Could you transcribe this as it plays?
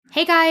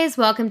Hey guys,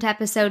 welcome to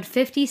episode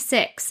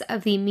 56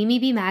 of the Mimi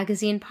B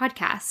Magazine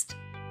podcast.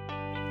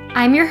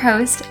 I'm your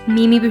host,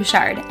 Mimi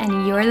Bouchard,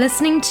 and you're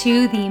listening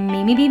to the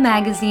Mimi B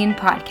Magazine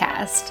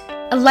podcast,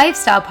 a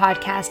lifestyle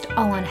podcast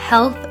all on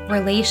health,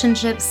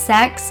 relationships,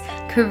 sex,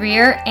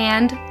 career,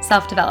 and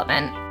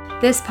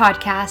self-development. This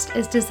podcast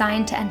is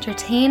designed to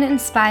entertain,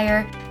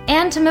 inspire,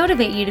 and to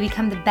motivate you to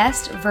become the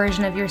best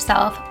version of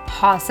yourself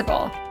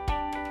possible.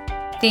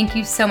 Thank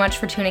you so much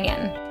for tuning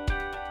in.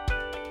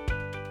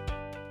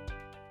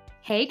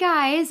 Hey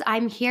guys,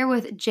 I'm here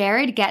with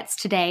Jared Getz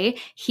today.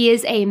 He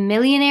is a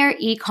millionaire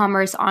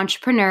e-commerce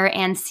entrepreneur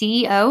and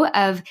CEO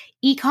of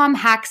Ecom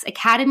Hacks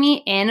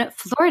Academy in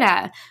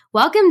Florida.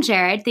 Welcome,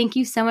 Jared. Thank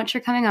you so much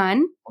for coming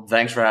on. Well,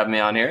 thanks for having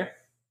me on here.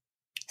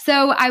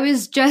 So I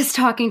was just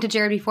talking to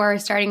Jared before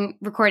starting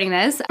recording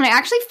this, and I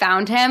actually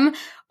found him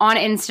on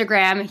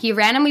Instagram. He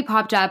randomly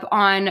popped up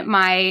on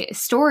my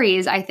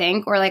stories, I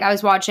think, or like I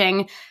was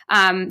watching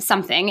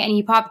something, and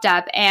he popped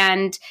up,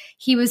 and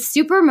he was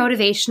super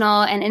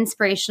motivational and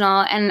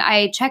inspirational. And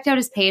I checked out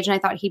his page, and I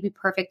thought he'd be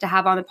perfect to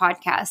have on the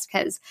podcast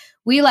because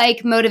we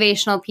like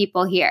motivational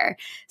people here.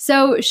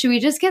 So should we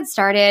just get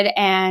started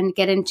and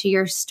get into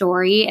your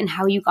story and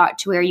how you got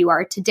to where you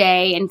are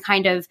today and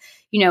kind of,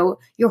 you know,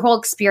 your whole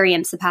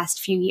experience the past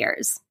few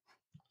years?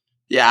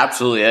 Yeah,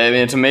 absolutely. I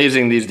mean, it's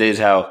amazing these days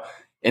how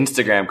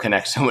Instagram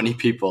connects so many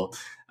people.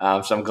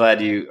 So I'm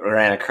glad you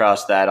ran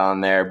across that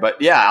on there.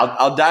 But yeah,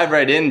 I'll dive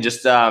right in.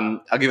 Just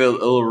I'll give a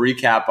little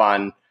recap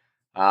on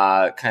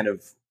kind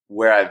of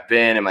where I've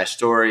been and my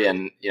story,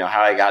 and you know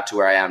how I got to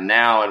where I am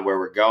now and where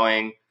we're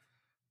going.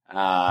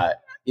 I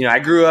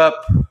grew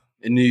up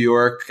in New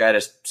York. I had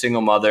a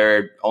single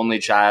mother, only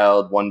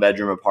child,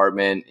 1-bedroom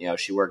apartment. You know,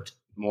 she worked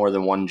more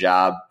than one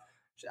job.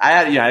 I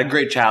had a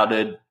great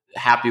childhood,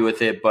 happy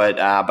with it, but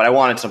I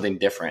wanted something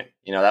different.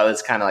 You know, that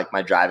was kind of like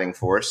my driving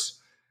force.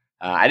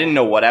 I didn't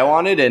know what I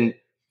wanted, and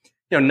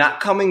not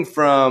coming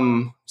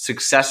from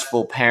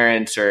successful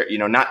parents or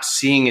not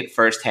seeing it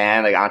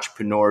firsthand, like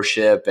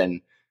entrepreneurship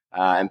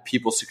and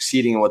people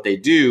succeeding in what they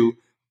do.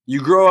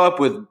 You grow up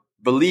with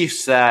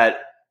beliefs that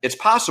it's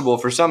possible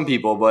for some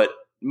people, but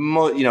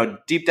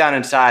deep down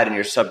inside in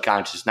your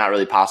subconscious, not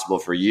really possible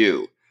for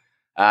you.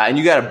 And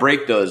you got to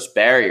break those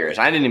barriers.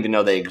 I didn't even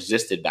know they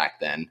existed back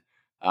then.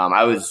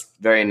 I was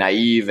very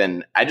naive,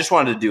 and I just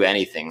wanted to do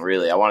anything,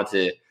 really. I wanted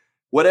to,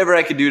 whatever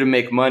I could do to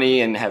make money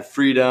and have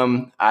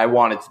freedom, I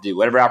wanted to do.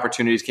 Whatever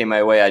opportunities came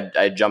my way,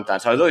 I jumped on.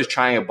 So I was always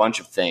trying a bunch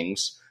of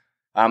things.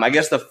 I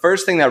guess the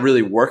first thing that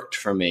really worked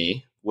for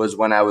me was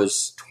when I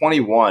was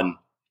 21,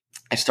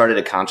 I started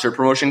a concert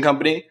promotion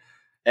company,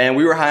 and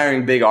we were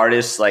hiring big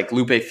artists like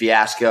Lupe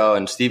Fiasco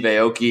and Steve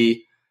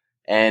Aoki.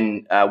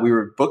 And we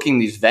were booking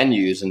these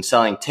venues and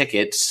selling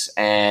tickets,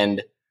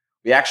 and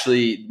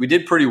we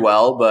did pretty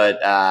well,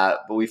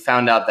 but we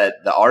found out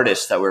that the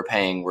artists that we were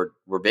paying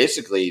were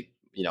basically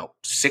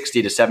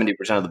 60 to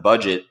 70% of the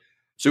budget.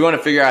 So we want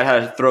to figure out how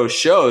to throw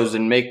shows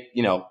and make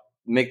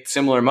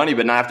similar money,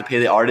 but not have to pay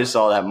the artists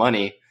all that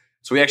money.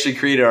 So we actually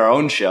created our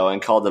own show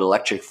and called it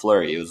Electric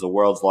Flurry. It was the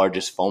world's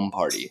largest foam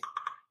party,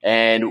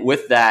 and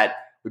with that,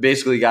 we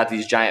basically got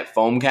these giant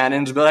foam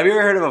cannons. But have you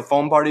ever heard of a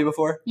foam party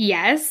before?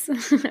 Yes.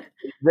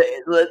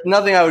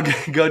 Nothing I would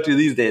go to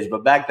these days,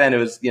 but back then it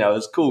was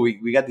cool.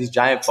 We got these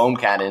giant foam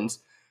cannons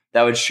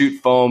that would shoot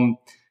foam,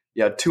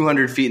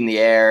 200 feet in the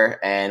air,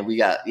 and we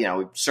got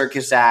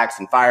circus acts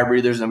and fire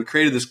breathers, and we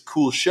created this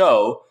cool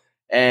show,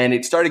 and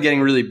it started getting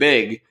really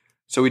big.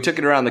 So we took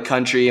it around the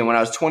country, and when I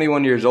was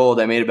 21 years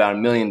old, I made about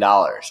 $1 million,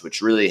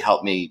 which really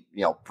helped me,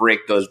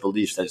 break those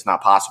beliefs that it's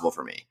not possible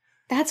for me.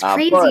 That's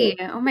crazy.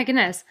 Oh my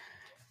goodness.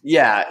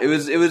 Yeah, it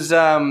was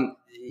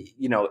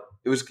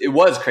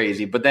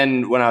crazy. But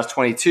then when I was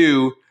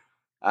 22,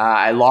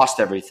 I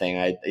lost everything.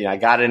 I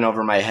got in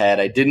over my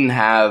head. I didn't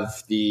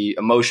have the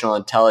emotional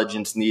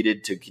intelligence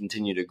needed to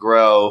continue to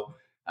grow,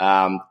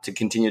 to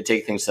continue to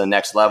take things to the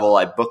next level.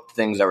 I booked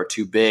things that were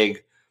too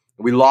big.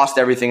 We lost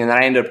everything, and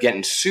then I ended up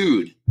getting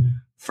sued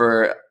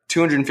for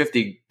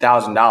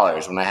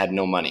 $250,000 when I had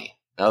no money.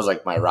 That was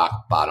like my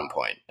rock bottom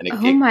point. And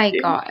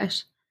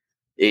gosh.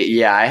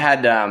 I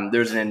had there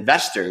was an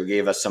investor who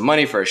gave us some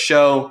money for a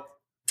show,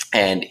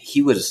 and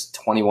he was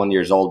 21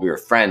 years old. We were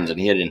friends, and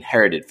he had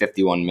inherited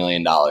 $51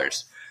 million.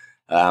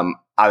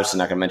 Obviously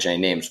not going to mention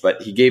any names,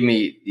 but he gave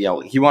me,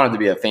 he wanted to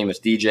be a famous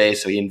DJ,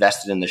 so he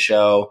invested in the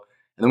show,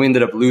 and then we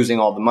ended up losing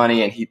all the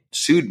money, and he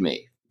sued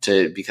me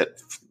because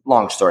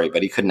long story,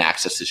 but he couldn't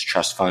access his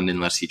trust fund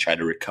unless he tried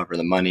to recover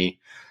the money.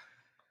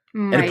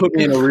 And it put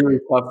me in a really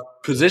tough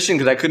position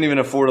because I couldn't even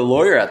afford a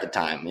lawyer at the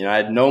time. I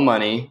had no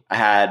money. I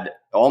had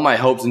all my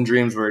hopes and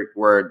dreams were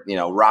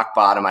rock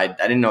bottom. I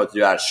didn't know what to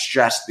do. I was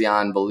stressed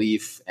beyond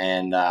belief.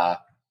 And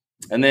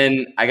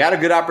then I got a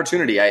good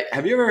opportunity.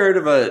 Have you ever heard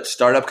of a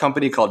startup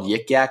company called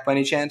Yik Yak by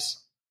any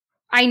chance?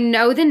 I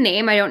know the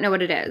name. I don't know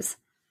what it is.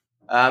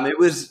 It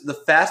was the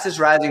fastest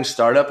rising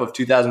startup of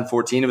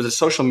 2014. It was a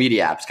social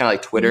media app. It's kind of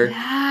like Twitter.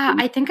 Yeah,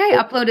 I think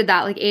I uploaded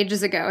that like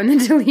ages ago and then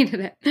deleted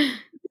it.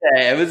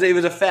 Yeah, it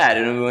was a fad,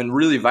 and it went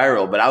really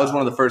viral, but I was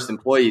one of the first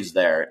employees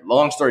there.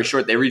 Long story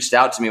short, they reached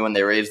out to me when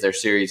they raised their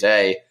Series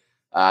A,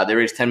 They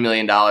raised $10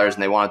 million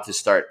and they wanted to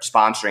start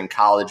sponsoring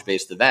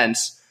college-based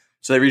events.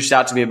 So they reached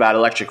out to me about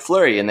Electric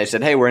Flurry and they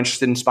said, hey, we're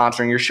interested in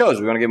sponsoring your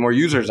shows. We want to get more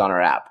users on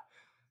our app.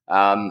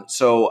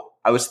 So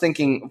I was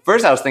thinking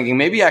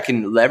maybe I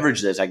can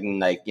leverage this. I can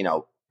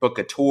book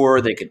a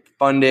tour, they could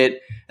fund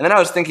it. And then I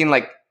was thinking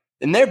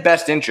in their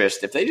best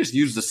interest, if they just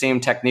use the same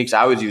techniques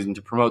I was using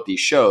to promote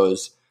these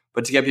shows,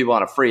 but to get people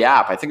on a free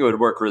app, I think it would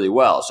work really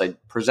well. So I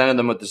presented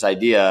them with this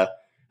idea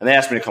and they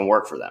asked me to come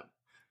work for them.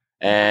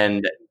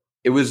 And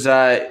it was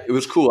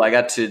cool. I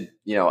got to,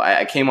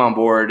 I came on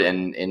board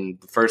and in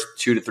the first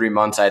 2 to 3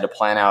 months, I had to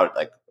plan out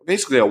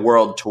basically a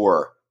world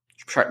tour,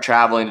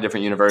 traveling to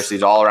different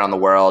universities all around the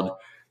world.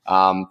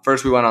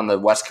 First, we went on the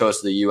west coast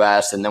of the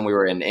U.S., and then we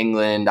were in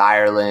England,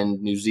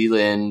 Ireland, New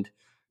Zealand,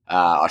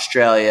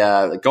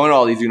 Australia, going to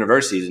all these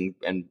universities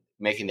and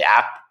making the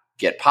app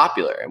get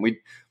popular. And we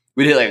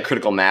hit a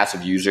critical mass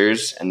of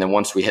users, and then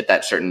once we hit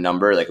that certain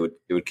number, it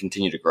would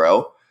continue to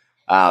grow.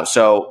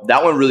 So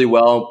that went really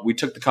well. We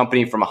took the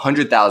company from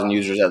 100,000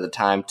 users at the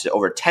time to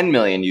over 10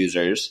 million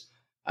users,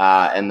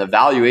 and the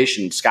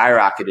valuation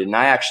skyrocketed. And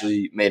I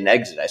actually made an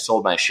exit. I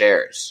sold my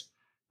shares,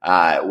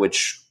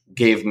 which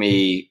gave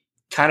me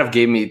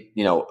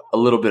a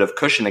little bit of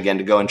cushion again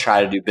to go and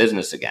try to do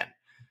business again.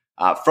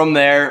 From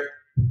there,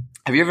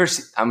 have you ever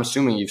I'm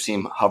assuming you've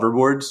seen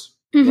hoverboards,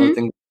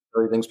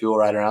 things people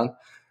ride around.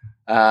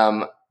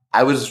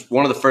 I was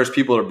one of the first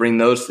people to bring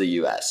those to the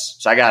US.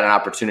 So I got an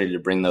opportunity to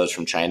bring those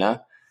from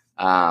China.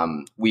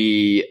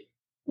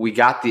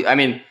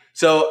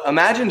 So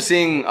imagine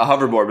seeing a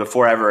hoverboard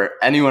before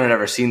anyone had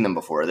ever seen them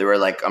before. They were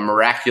like a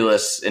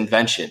miraculous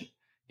invention.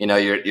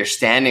 You're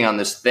standing on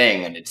this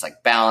thing and it's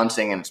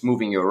balancing and it's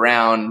moving you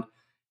around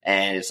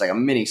and it's like a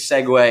mini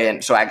Segway.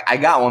 And so I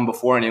got one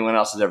before anyone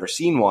else has ever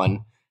seen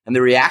one. And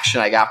the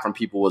reaction I got from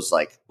people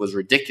was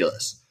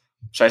ridiculous.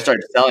 So I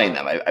started selling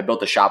them. I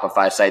built a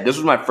Shopify site. This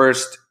was my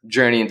first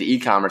journey into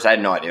e-commerce. I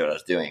had no idea what I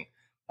was doing.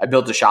 I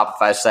built a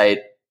Shopify site.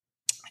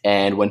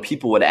 And when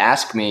people would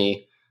ask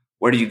me,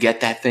 where do you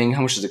get that thing?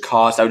 How much does it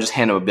cost? I would just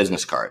hand them a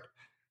business card.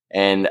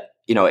 And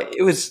I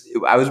was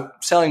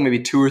selling maybe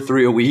 2 or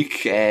 3 a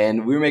week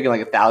and we were making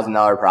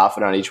 $1,000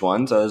 profit on each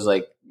one. So I was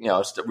we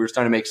were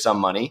starting to make some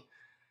money.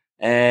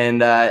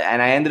 And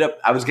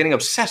I was getting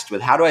obsessed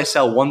with how do I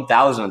sell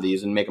 1,000 of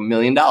these and make $1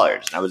 million?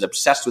 And I was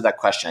obsessed with that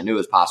question. I knew it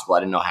was possible.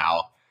 I didn't know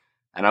how.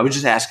 And I was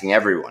just asking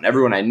everyone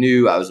I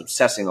knew. I was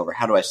obsessing over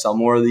how do I sell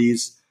more of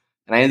these?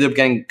 And I ended up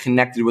getting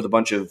connected with a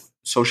bunch of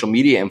social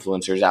media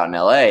influencers out in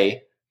LA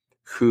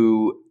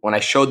who, when I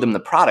showed them the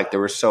product, they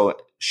were so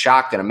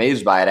shocked and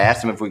amazed by it. I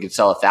asked them if we could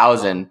sell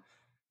 1,000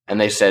 and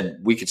they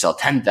said we could sell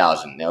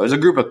 10,000. It was a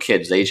group of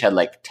kids. They each had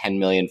 10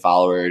 million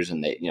followers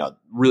and they,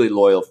 really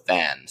loyal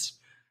fans.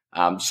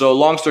 So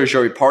long story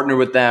short, we partnered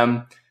with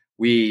them.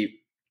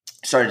 We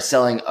started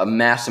selling a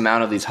mass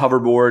amount of these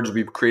hoverboards.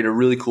 We created a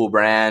really cool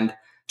brand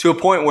to a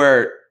point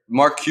where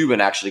Mark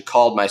Cuban actually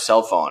called my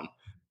cell phone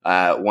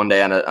one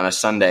day on a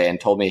Sunday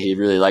and told me he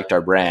really liked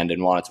our brand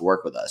and wanted to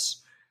work with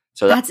us.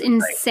 So that's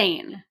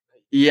insane.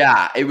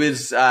 Yeah, it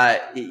was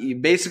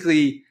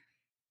basically.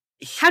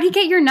 How'd he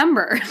get your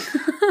number?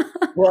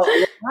 Well,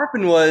 what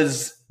happened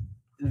was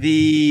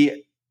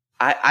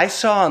I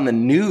saw on the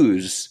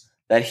news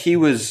that he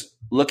was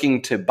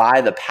looking to buy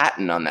the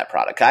patent on that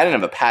product. I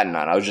didn't have a patent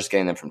on it. I was just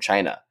getting them from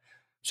China.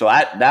 So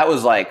that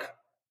was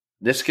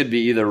this could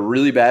be either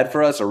really bad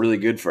for us or really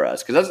good for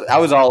us. Because I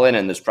was all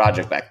in this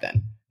project back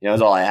then. It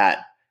was all I had.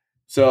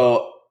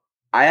 So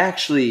I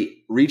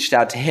actually reached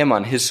out to him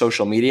on his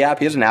social media app.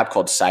 He has an app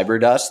called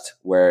Cyberdust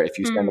where if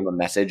you send him a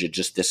message, it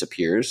just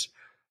disappears.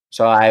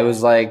 So I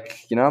was I'm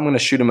going to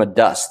shoot him a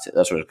dust.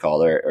 That's what it's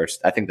called. Or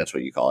I think that's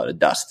what you call it, a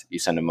dust. You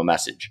send him a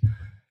message.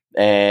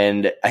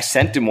 And I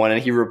sent him one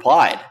and he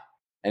replied.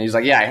 And he's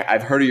like, yeah,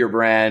 I've heard of your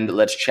brand.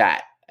 Let's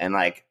chat. And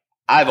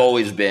I've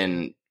always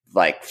been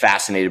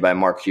fascinated by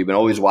Mark Cuban,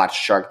 always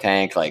watched Shark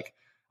Tank. I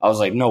was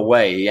like, no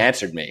way. He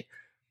answered me.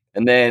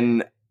 And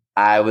then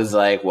I was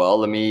like, well,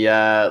 let me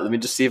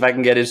just see if I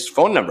can get his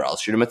phone number. I'll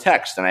shoot him a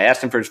text. And I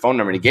asked him for his phone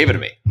number and he gave it to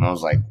me. And I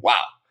was like,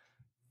 wow,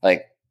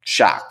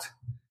 shocked.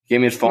 He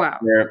gave me his phone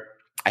number.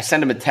 I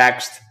sent him a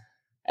text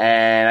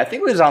and I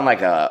think it was on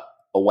a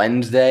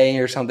Wednesday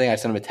or something. I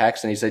sent him a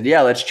text and he said,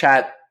 yeah, let's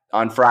chat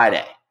on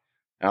Friday.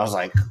 And I was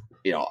like,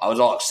 I was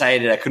all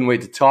excited. I couldn't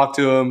wait to talk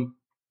to him.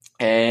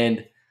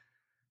 And,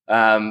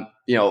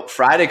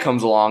 Friday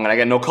comes along and I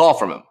get no call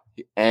from him.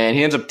 And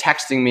he ends up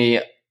texting me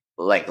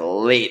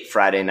late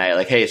Friday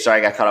night, hey, sorry,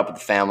 I got caught up with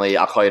the family.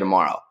 I'll call you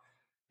tomorrow.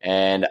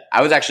 And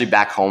I was actually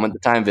back home at the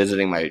time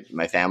visiting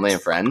my family and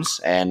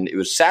friends. And it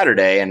was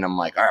Saturday. And I'm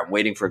like, all right, I'm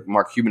waiting for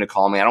Mark Cuban to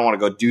call me. I don't want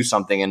to go do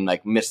something and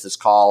miss this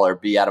call or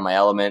be out of my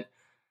element.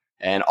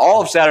 And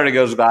all of Saturday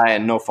goes by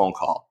and no phone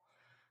call.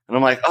 And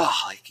I'm like,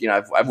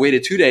 I've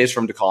waited 2 days for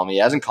him to call me. He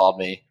hasn't called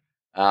me.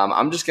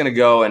 I'm just going to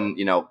go and,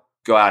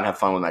 go out and have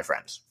fun with my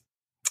friends.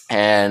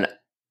 And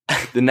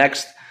the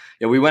next,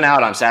 we went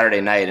out on Saturday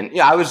night and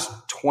I was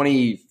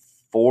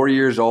 24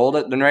 years old.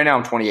 And right now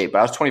I'm 28, but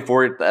I was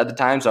 24 at the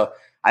time. So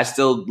I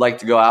still like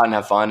to go out and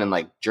have fun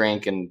and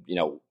drink and,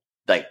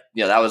 like,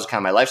 that was kind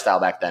of my lifestyle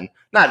back then.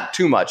 Not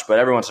too much, but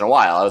every once in a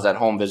while I was at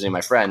home visiting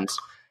my friends.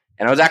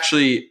 And I was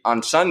actually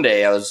on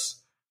Sunday, I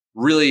was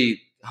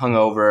really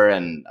hungover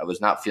and I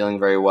was not feeling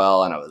very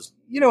well. And I was,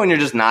 when you're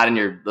just not in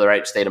the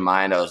right state of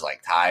mind, I was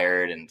like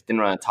tired and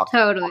didn't want to talk.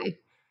 Totally.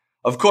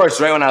 Of course,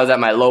 right when I was at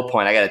my low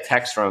point, I got a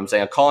text from him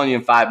saying, "I'm calling you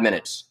in 5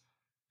 minutes."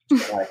 I'm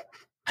like,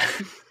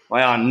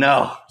 well,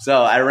 no.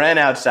 So I ran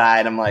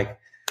outside. I'm like,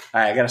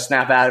 all right, I got to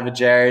snap out of it,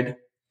 Jared.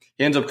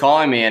 He ends up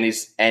calling me and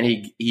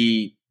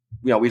he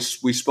we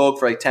spoke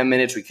for like 10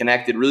 minutes. We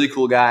connected, really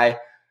cool guy.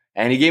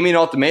 And he gave me an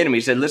ultimatum.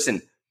 He said,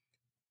 listen,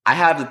 I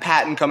have the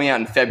patent coming out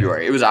in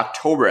February. It was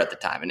October at the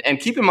time. And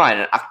keep in mind,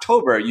 in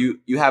October, you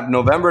have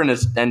November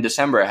and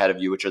December ahead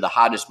of you, which are the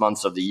hottest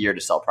months of the year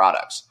to sell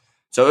products.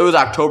 So it was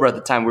October at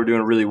the time. We were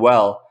doing really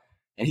well.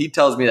 And he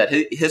tells me that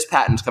his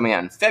patent's coming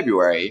out in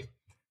February.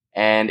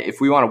 And if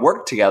we want to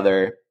work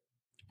together,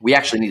 we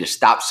actually need to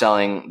stop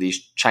selling these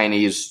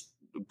Chinese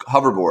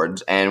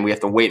hoverboards and we have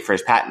to wait for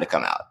his patent to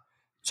come out.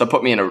 So it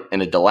put me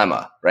in a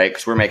dilemma, right?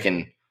 Because we're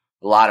making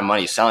a lot of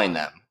money selling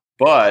them.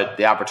 But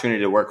the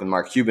opportunity to work with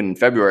Mark Cuban in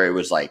February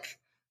was like,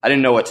 I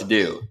didn't know what to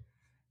do.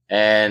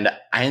 And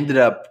I ended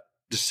up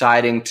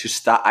deciding to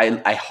stop.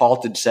 I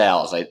halted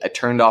sales. I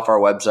turned off our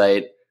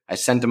website. I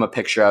sent him a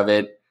picture of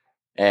it.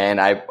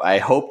 And I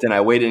hoped and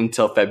I waited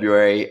until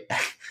February.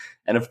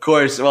 And of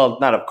course, well,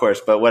 not of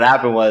course, but what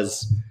happened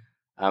was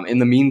in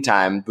the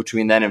meantime,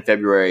 between then and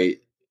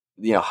February,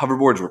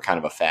 hoverboards were kind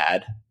of a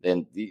fad.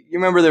 And you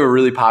remember they were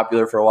really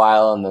popular for a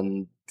while and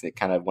then they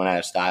kind of went out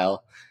of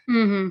style.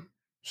 Mm-hmm.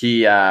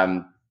 He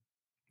didn't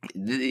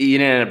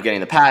end up getting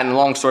the patent.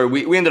 Long story,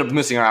 we ended up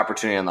missing our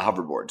opportunity on the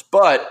hoverboards.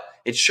 But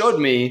it showed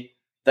me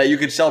that you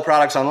could sell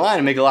products online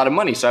and make a lot of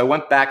money. So I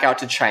went back out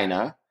to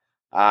China.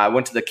 I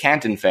went to the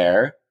Canton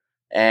Fair.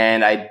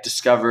 And I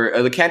discovered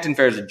the Canton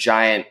Fair is a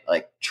giant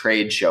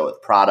trade show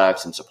with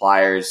products and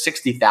suppliers,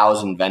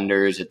 60,000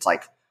 vendors. It's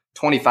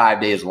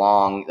 25 days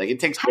long. It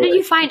takes. How did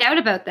you find out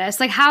about this?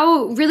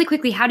 Really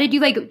quickly, how did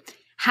you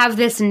have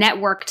this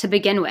network to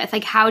begin with?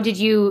 How did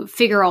you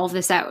figure all of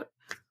this out?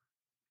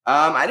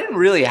 I didn't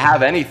really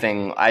have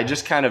anything. I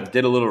just kind of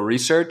did a little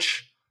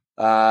research.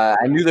 I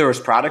knew there was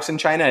products in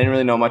China. I didn't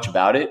really know much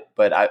about it,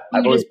 but I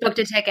just booked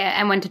a ticket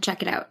and went to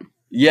check it out.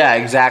 Yeah,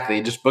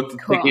 exactly. Just booked the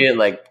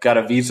ticket, got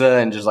a visa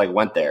and just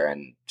went there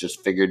and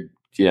just figured,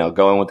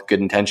 going with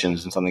good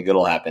intentions and something good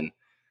will happen.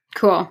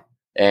 Cool.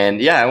 And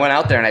yeah, I went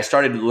out there and I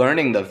started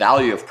learning the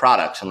value of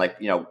products. And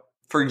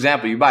for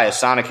example, you buy a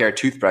Sonicare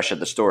toothbrush at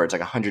the store, it's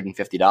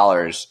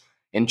 $150.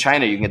 In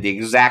China, you can get the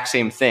exact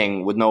same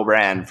thing with no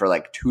brand for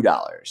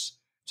 $2.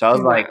 So I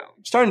was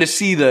starting to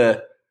see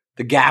the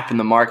gap in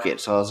the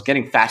market. So I was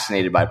getting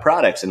fascinated by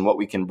products and what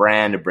we can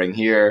brand and bring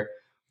here.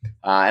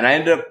 And I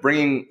ended up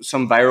bringing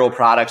some viral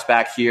products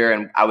back here,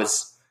 and I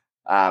was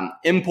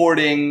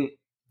importing,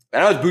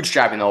 and I was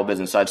bootstrapping the whole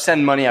business. So I'd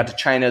send money out to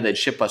China. They'd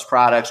ship us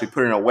products. We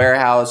put it in a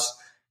warehouse.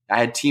 I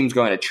had teams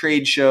going to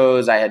trade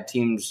shows. I had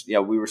teams, we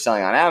were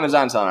selling on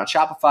Amazon, selling on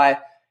Shopify.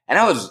 And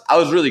I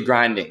was really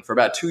grinding for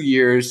about 2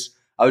 years.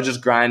 I was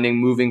just grinding,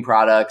 moving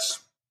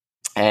products.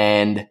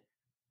 But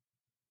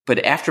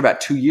after about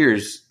 2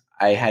 years,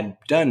 I had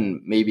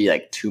done maybe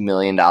 $2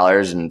 million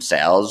in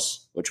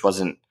sales, which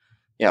wasn't,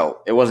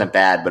 it wasn't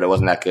bad, but it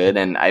wasn't that good.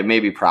 And I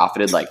maybe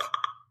profited $250,000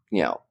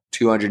 or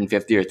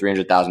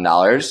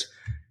 $300,000.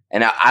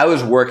 And I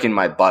was working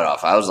my butt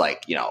off. I was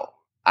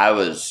I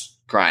was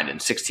grinding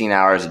 16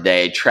 hours a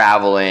day,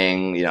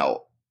 traveling,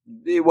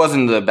 it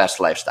wasn't the best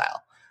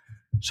lifestyle.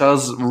 So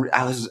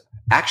I was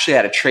actually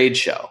at a trade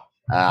show.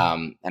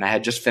 And I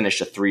had just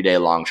finished a 3-day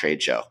long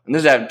trade show. And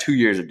this is after 2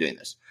 years of doing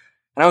this.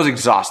 And I was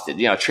exhausted.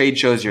 Trade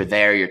shows, you're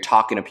there, you're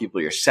talking to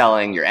people, you're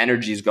selling, your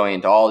energy is going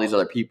into all these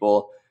other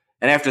people.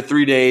 And after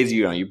 3 days,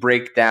 you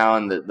break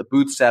down the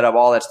booth setup,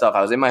 all that stuff.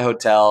 I was in my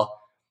hotel.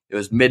 It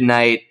was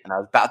midnight and I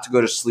was about to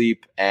go to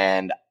sleep.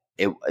 And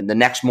the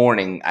next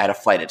morning, I had a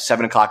flight at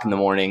 7:00 in the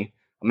morning.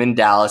 I'm in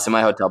Dallas in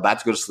my hotel, about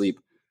to go to sleep.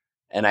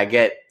 And I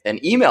get an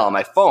email on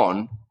my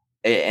phone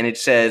and it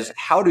says,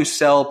 how to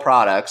sell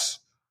products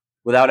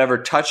without ever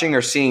touching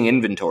or seeing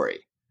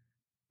inventory.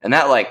 And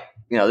that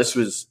this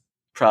was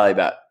probably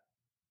about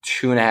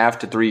 2.5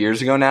 to 3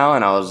 years ago now.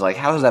 And I was like,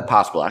 how is that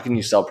possible? How can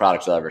you sell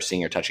products without ever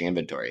seeing or touching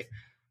inventory?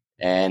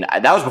 And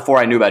that was before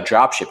I knew about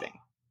drop shipping.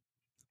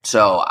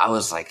 So I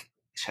was like,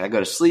 should I go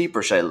to sleep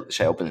or should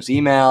I open this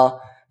email?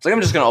 It's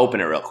I'm just going to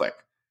open it real quick.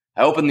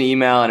 I opened the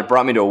email and it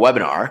brought me to a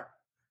webinar.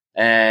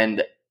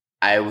 And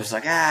I was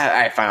like, all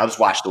right, fine. I'll just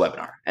watch the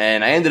webinar.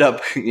 And I ended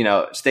up,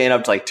 staying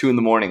up to 2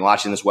 a.m.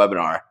 watching this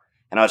webinar.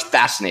 And I was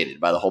fascinated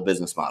by the whole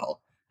business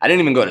model. I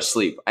didn't even go to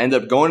sleep. I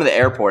ended up going to the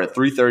airport at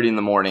 3:30 in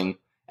the morning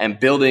and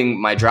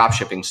building my drop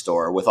shipping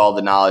store with all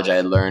the knowledge I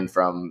had learned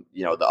from,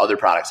 the other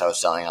products I was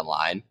selling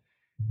online.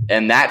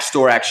 And that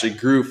store actually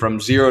grew from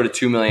 $0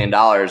 to $2 million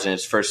in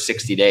its first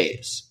 60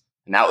 days.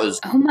 And that was,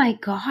 oh my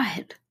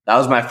God, that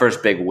was my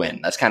first big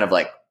win. That's kind of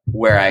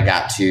where I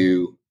got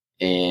to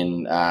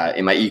in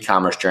my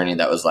e-commerce journey.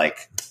 That was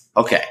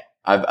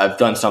I've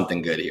done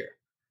something good here.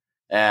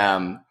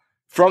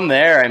 From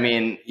there,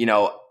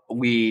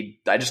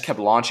 I just kept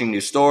launching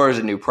new stores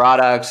and new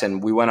products,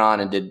 and we went on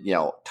and did,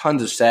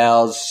 tons of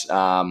sales,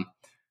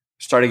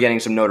 started getting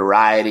some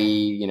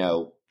notoriety,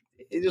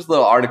 just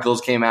little articles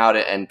came out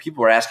and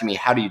people were asking me,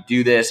 how do you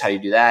do this? How do you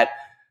do that?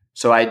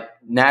 So I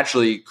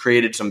naturally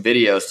created some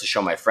videos to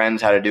show my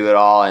friends how to do it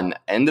all, and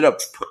ended up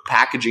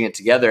packaging it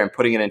together and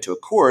putting it into a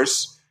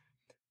course.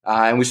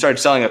 And we started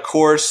selling a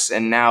course,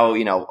 and now,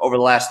 over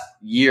the last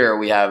year,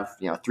 we have,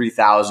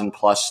 3,000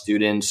 plus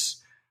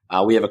students.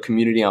 We have a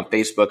community on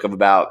Facebook of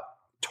about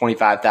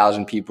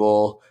 25,000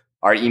 people.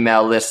 Our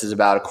email list is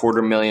about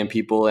 250,000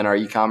 people in our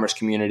e-commerce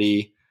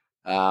community.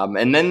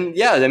 And then,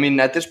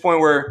 at this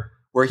point,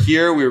 we're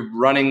here. We're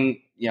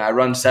running, I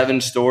run 7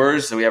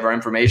 stores. So we have our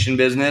information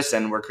business,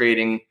 and we're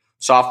creating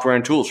software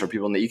and tools for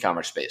people in the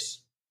e-commerce space.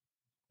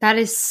 That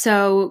is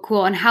so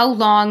cool. And how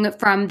long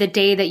from the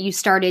day that you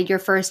started your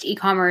first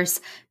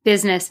e-commerce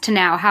business to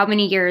now, how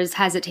many years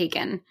has it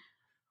taken?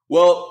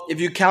 Well,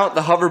 if you count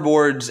the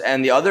hoverboards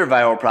and the other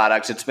viral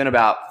products, it's been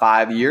about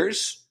 5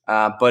 years.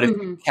 But if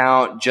you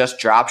count just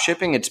drop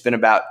shipping, it's been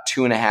about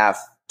 2.5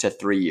 to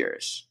 3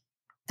 years.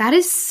 That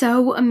is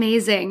so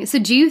amazing. So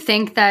do you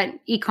think that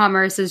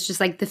e-commerce is just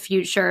like the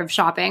future of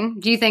shopping?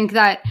 Do you think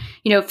that,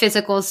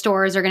 physical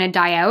stores are going to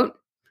die out?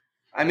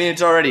 I mean,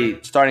 it's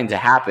already starting to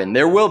happen.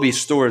 There will be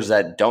stores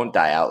that don't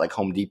die out, like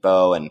Home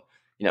Depot and,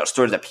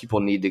 stores that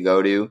people need to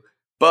go to.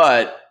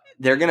 But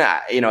they're going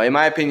to, in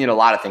my opinion, a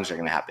lot of things are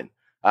going to happen.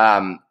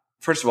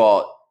 First of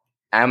all,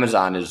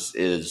 Amazon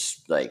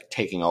is like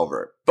taking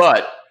over.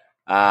 But,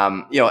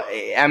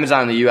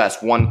 Amazon in the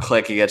US, one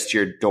click, it gets to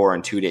your door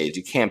in 2 days.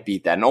 You can't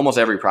beat that. And almost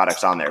every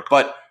product's on there.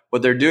 But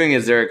what they're doing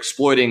is they're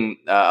exploiting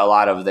a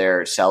lot of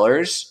their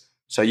sellers.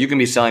 So you can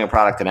be selling a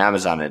product on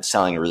Amazon and it's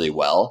selling really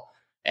well,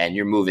 and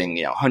you're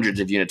moving, hundreds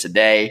of units a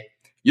day.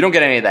 You don't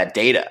get any of that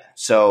data.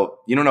 So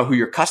you don't know who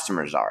your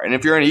customers are. And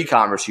if you're in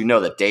e-commerce, you know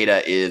that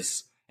data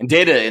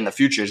in the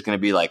future is going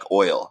to be like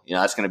oil.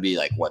 That's going to be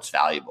like what's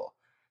valuable.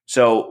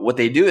 So what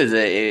they do is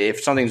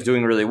if something's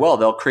doing really well,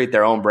 they'll create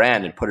their own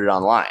brand and put it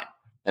online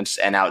and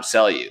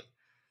outsell you.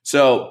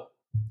 So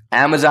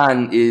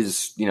Amazon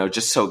is,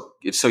 it's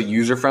so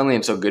user friendly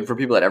and so good for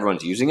people that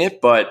everyone's using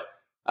it. But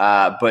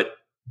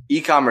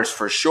e-commerce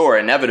for sure,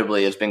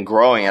 inevitably, has been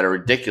growing at a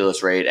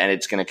ridiculous rate, and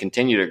it's going to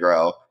continue to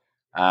grow.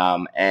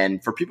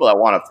 And for people that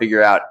want to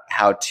figure out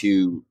how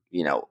to,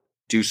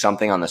 do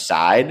something on the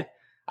side,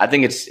 I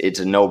think it's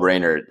a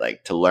no-brainer,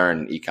 like, to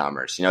learn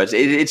e-commerce.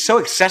 It's so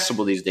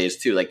accessible these days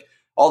too. Like,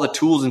 all the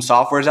tools and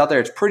softwares out there,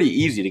 it's pretty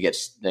easy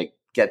to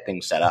get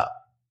things set up.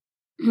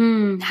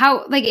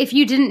 How, like, if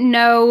you didn't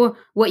know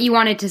what you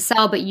wanted to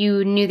sell, but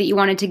you knew that you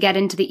wanted to get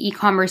into the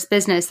e-commerce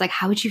business, like,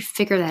 how would you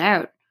figure that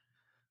out?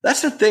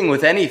 That's the thing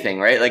with anything,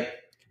 right? Like,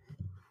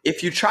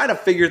 if you try to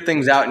figure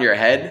things out in your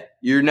head,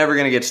 you're never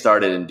going to get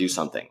started and do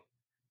something.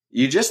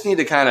 You just need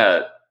to kind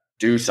of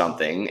do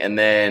something. And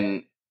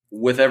then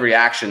with every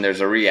action,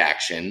 there's a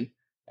reaction.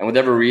 And with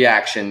every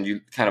reaction,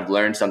 you kind of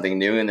learn something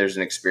new and there's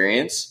an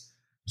experience.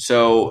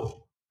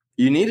 So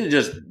you need to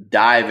just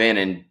dive in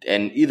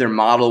and either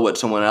model what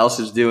someone else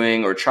is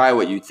doing, or try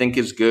what you think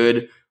is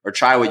good, or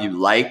try what you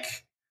like,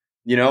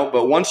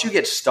 But once you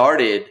get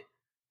started,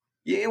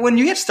 when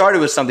you get started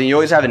with something, you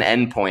always have an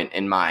end point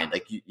in mind.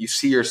 Like, you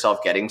see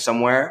yourself getting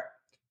somewhere.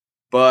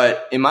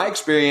 But in my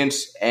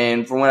experience,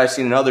 and from what I've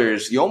seen in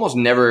others, you almost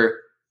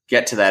never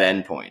get to that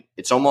end point.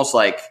 It's almost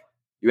like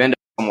you end up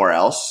somewhere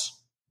else,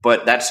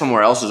 but that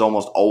somewhere else is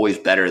almost always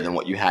better than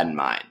what you had in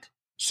mind.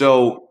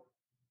 So,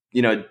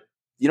 you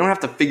don't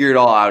have to figure it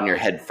all out in your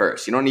head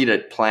first. You don't need a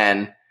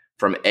plan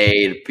from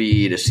A to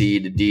B to C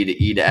to D to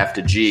E to F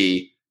to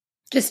G.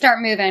 Just start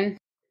moving.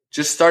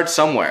 Just start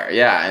somewhere.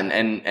 Yeah.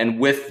 And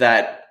with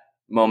that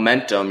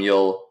momentum,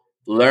 you'll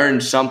learn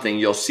something,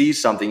 you'll see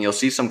some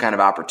kind of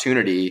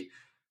opportunity.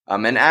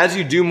 And as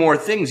you do more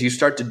things, you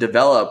start to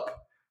develop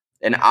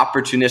an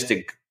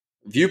opportunistic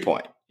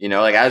viewpoint.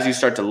 Like, as you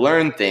start to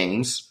learn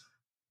things,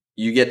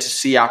 you get to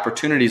see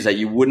opportunities that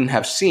you wouldn't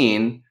have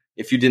seen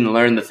if you didn't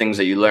learn the things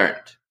that you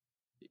learned.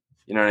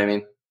 You know what I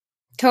mean?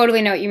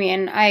 Totally know what you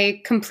mean.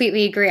 I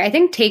completely agree. I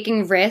think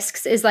taking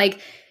risks is like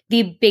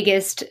the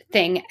biggest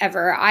thing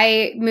ever.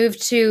 I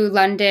moved to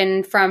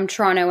London from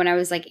Toronto when I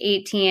was like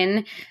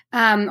 18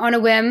 on a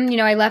whim.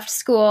 I left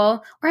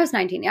school, or I was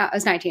 19. Yeah, I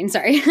was 19.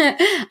 Sorry.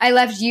 I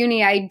left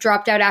uni. I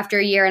dropped out after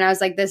a year and I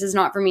was like, this is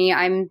not for me.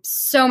 I'm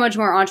so much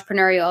more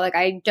entrepreneurial. Like,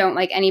 I don't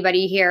like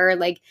anybody here.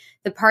 Like,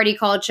 the party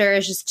culture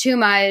is just too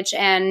much,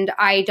 and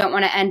I don't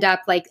want to end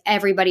up like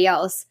everybody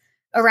else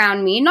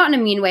around me, not in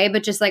a mean way,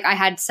 but just like I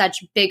had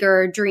such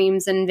bigger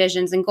dreams and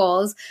visions and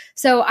goals.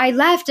 So I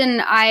left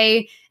and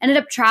I ended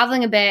up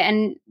traveling a bit,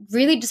 and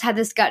really just had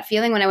this gut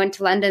feeling when I went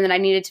to London that I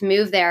needed to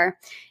move there.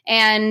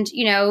 And,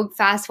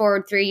 fast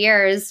forward 3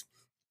 years,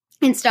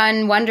 it's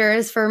done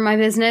wonders for my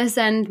business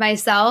and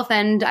myself.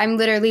 And I'm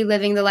literally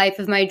living the life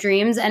of my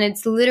dreams. And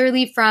it's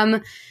literally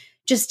from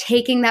just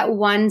taking that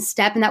one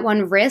step and that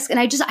one risk. And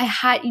I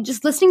had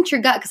just listening to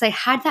your gut, because I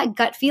had that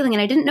gut feeling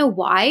and I didn't know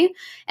why.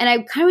 And I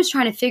kind of was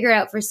trying to figure it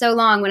out for so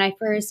long when I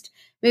first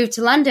moved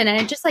to London,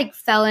 and it just like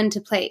fell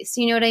into place.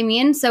 You know what I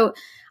mean? So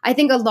I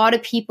think a lot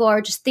of people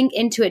are just think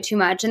into it too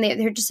much, and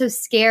they're just so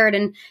scared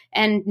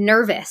and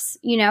nervous,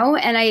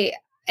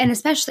 and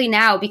especially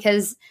now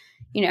because,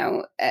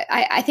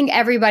 I think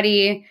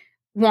everybody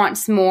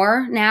wants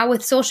more now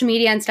with social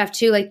media and stuff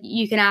too. Like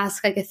you can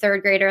ask like a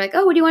third grader, like,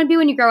 oh, what do you want to be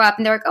when you grow up?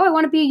 And they're like, oh, I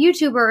want to be a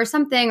YouTuber or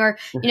something. Or,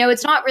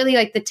 it's not really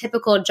like the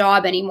typical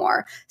job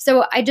anymore.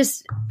 So I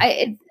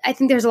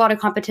think there's a lot of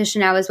competition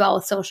now as well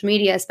with social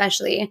media,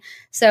 especially.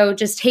 So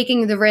just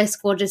taking the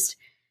risk will just,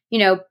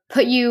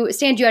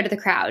 stand you out of the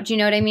crowd. Do you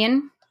know what I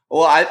mean?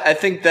 Well, I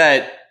think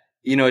that,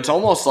 it's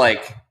almost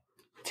like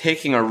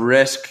taking a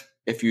risk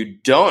if you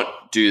don't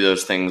do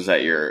those things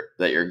that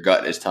your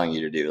gut is telling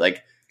you to do.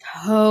 Like,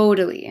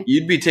 totally.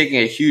 You'd be taking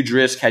a huge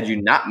risk had you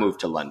not moved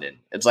to London.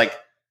 It's like,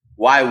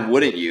 why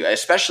wouldn't you?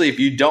 Especially if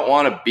you don't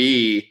want to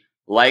be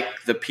like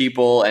the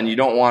people and you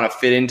don't want to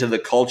fit into the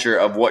culture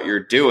of what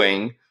you're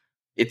doing.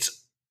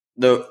 It's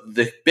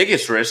the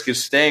biggest risk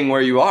is staying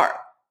where you are,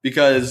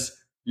 because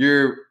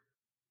you're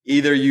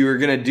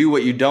going to do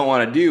what you don't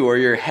want to do, or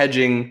you're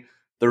hedging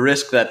the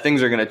risk that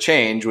things are going to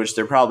change, which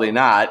they're probably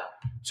not.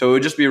 So it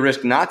would just be a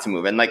risk not to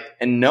move.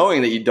 And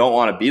knowing that you don't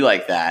want to be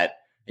like that,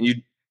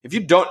 and if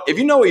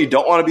you know what you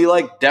don't want to be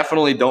like,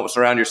 definitely don't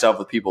surround yourself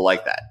with people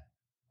like that.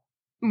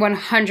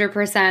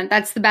 100%.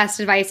 That's the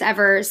best advice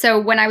ever. So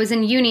when I was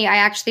in uni, I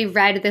actually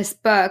read this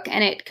book,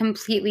 and it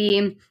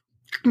completely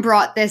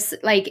brought this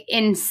like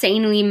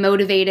insanely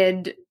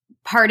motivated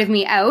part of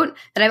me out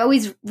that I've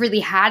always really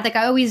had. Like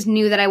I always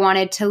knew that I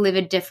wanted to live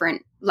a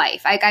different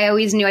life. Like I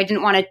always knew I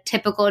didn't want a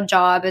typical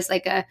job as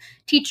like a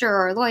teacher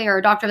or a lawyer or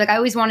a doctor. Like I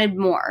always wanted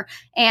more.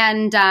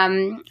 And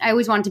I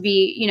always wanted to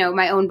be,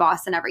 my own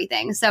boss and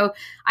everything. So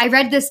I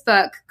read this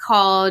book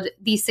called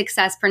The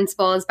Success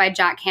Principles by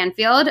Jack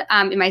Canfield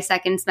in my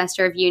second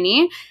semester of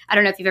uni. I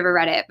don't know if you've ever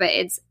read it, but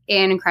it's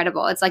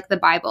incredible. It's like the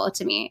Bible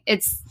to me.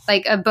 It's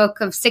like a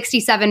book of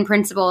 67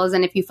 principles.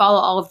 And if you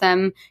follow all of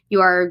them, you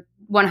are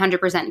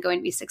 100% going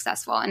to be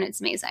successful, and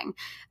it's amazing.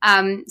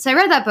 So I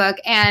read that book,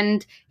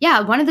 and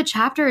one of the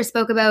chapters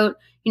spoke about,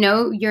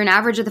 you're an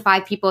average of the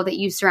 5 people that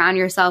you surround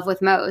yourself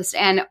with most.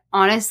 And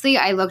honestly,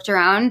 I looked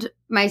around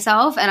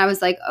myself and I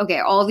was like,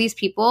 okay, all these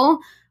people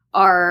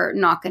are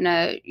not going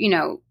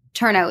to,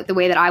 turn out the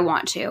way that I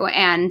want to.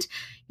 And,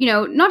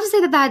 not to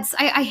say that that's,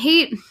 I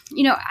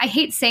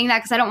hate saying that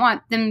because I don't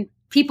want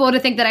people to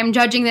think that I'm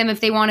judging them if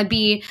they want to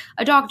be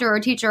a doctor or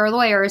a teacher or a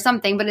lawyer or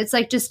something, but it's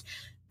like, just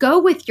go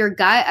with your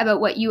gut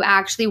about what you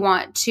actually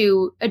want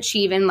to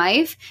achieve in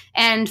life.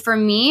 And for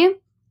me,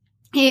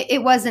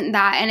 it wasn't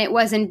that, and it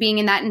wasn't being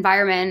in that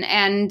environment.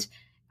 And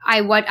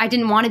I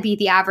didn't want to be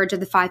the average of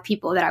the 5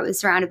 people that I was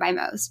surrounded by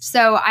most.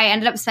 So I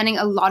ended up spending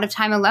a lot of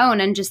time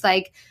alone and just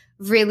like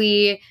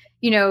really,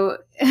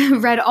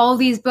 read all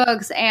these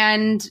books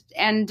and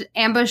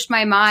ambushed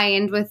my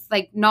mind with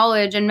like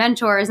knowledge and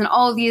mentors and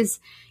all of these,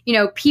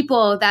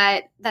 people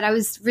that I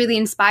was really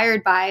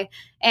inspired by.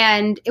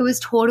 And it was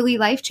totally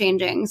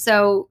life-changing.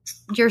 So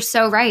you're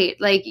so right.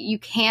 Like you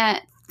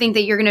can't think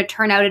that you're going to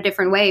turn out a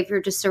different way if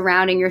you're just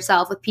surrounding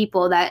yourself with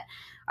people that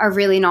are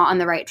really not on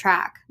the right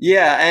track.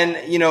 Yeah. And,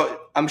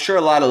 I'm sure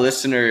a lot of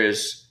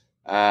listeners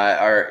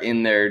are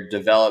in their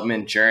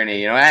development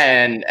journey,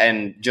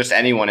 and just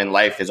anyone in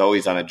life is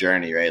always on a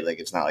journey, right? Like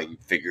it's not like you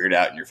figure it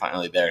out and you're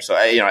finally there. So,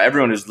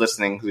 everyone who's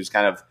listening, who's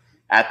kind of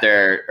at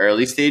their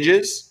early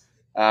stages,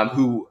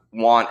 who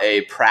want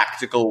a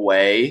practical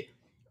way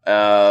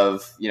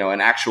of,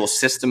 an actual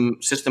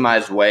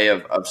systemized way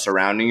of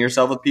surrounding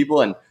yourself with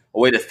people, and a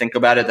way to think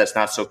about it that's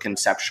not so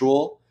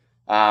conceptual.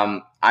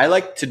 I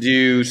like to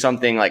do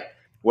something like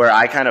where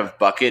I kind of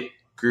bucket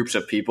groups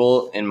of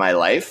people in my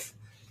life.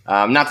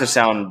 Not to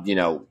sound,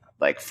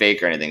 like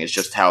fake or anything. It's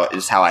just how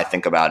I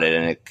think about it,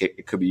 and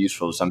it could be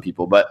useful to some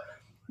people. But,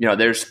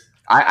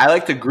 I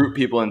like to group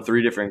people in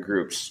 3 different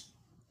groups.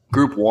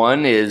 Group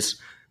 1 is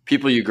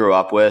people you grew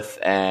up with,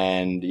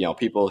 and,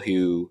 people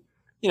who,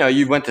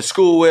 you went to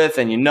school with,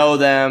 and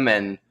them,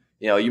 and,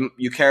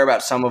 you care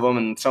about some of them,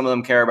 and some of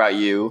them care about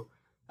you.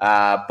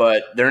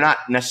 But they're not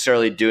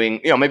necessarily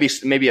doing,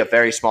 maybe a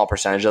very small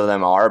percentage of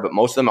them are, but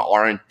most of them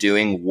aren't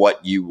doing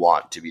what you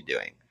want to be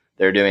doing.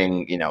 They're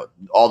doing,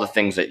 all the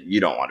things that you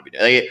don't want to be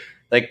doing.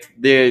 Like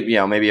they,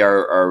 maybe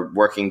are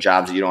working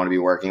jobs that you don't want to be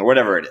working, or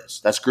whatever it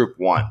is. That's group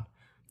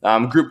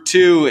 1. Group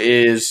 2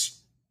 is,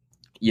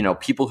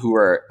 people who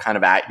are kind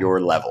of at your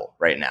level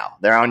right now.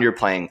 They're on your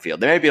playing field.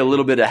 They may be a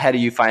little bit ahead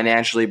of you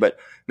financially, but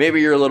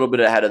maybe you're a little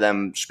bit ahead of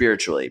them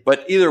spiritually.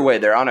 But either way,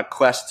 they're on a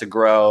quest to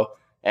grow,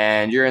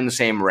 and you're in the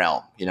same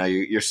realm.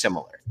 You're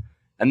similar.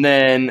 And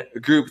then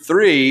group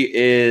 3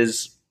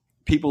 is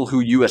people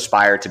who you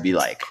aspire to be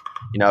like.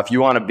 If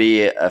you want to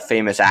be a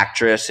famous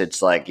actress,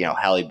 it's like,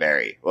 Halle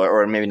Berry,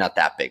 or maybe not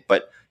that big,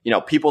 but,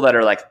 people that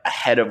are like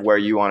ahead of where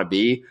you want to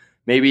be.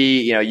 Maybe,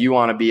 you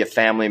want to be a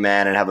family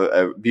man and have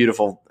a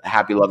beautiful,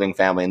 happy, loving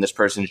family. And this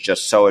person's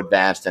just so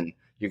advanced, and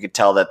you could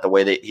tell that the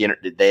way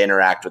they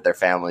interact with their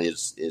family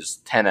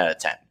is 10 out of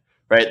 10,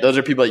 right? Those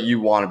are people that you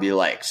want to be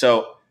like.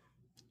 So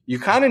you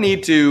kind of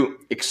need to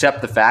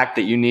accept the fact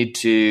that you need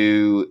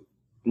to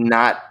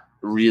not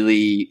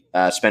really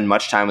spend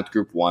much time with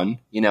group one.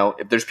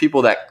 If there's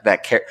people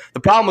that care, the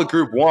problem with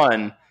group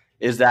one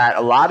is that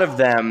a lot of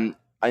them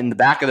in the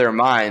back of their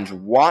minds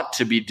want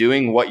to be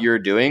doing what you're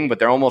doing, but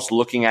they're almost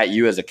looking at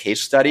you as a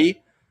case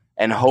study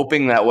and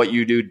hoping that what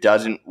you do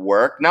doesn't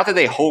work. Not that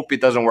they hope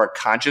it doesn't work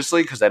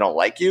consciously because they don't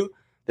like you.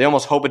 They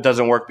almost hope it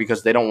doesn't work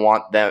because they don't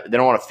want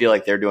to feel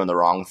like they're doing the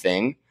wrong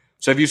thing.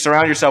 So if you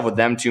surround yourself with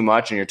them too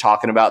much and you're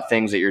talking about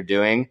things that you're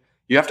doing,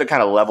 you have to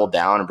kind of level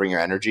down and bring your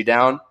energy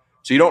down.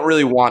 So you don't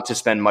really want to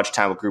spend much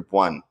time with group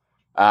one.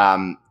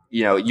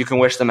 You can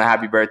wish them a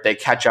happy birthday,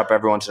 catch up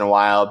every once in a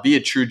while, be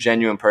a true,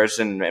 genuine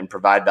person and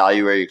provide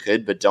value where you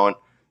could, but don't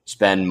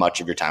spend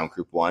much of your time with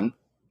group one.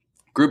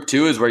 Group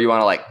two is where you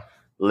want to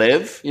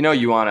live.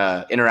 You want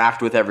to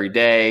interact with every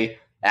day,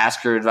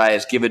 ask for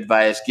advice,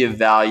 give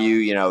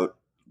value,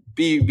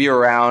 be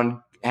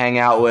around, hang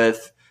out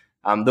with.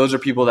 Those are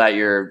people that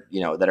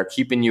that are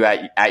keeping you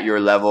at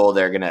your level.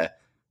 They're going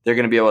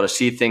to be able to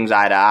see things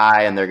eye to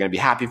eye, and they're going to be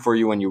happy for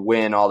you when you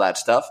win, all that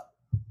stuff.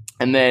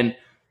 And then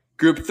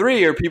group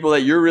three are people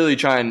that you're really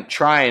trying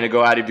to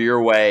go out of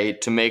your way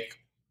to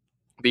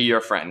be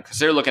your friend, because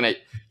they're looking at,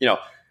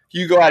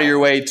 you go out of your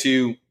way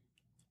to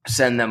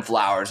send them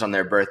flowers on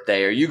their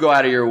birthday, or you go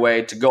out of your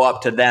way to go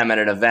up to them at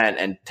an event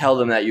and tell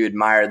them that you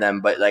admire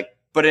them,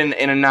 but in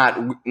a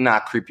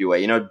not creepy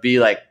way,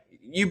 be like,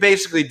 you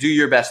basically do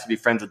your best to be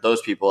friends with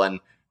those people and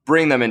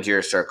bring them into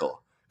your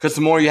circle, because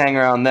the more you hang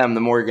around them,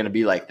 the more you're going to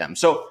be like them.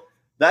 So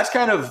that's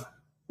kind of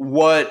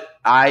what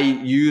I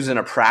use in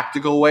a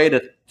practical way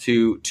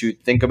to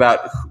think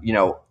about,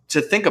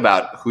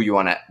 who you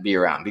want to be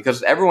around,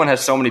 because everyone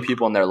has so many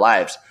people in their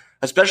lives,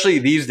 especially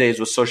these days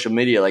with social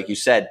media. Like you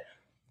said,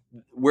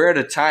 we're at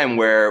a time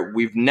where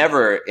we've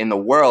never in the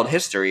world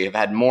history have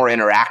had more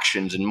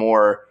interactions and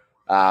more,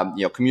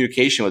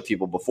 communication with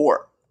people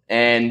before.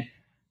 And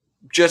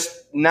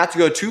just not to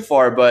go too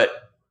far,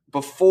 but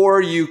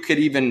before you could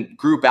even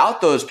group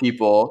out those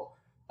people,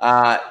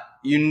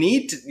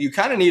 you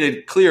kind of need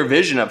a clear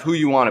vision of who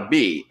you want to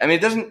be. I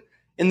mean,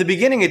 in the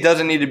beginning, it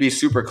doesn't need to be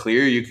super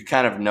clear. You could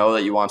kind of know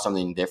that you want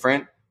something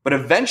different, but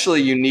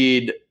eventually you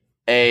need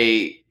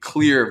a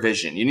clear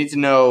vision. You need to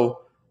know,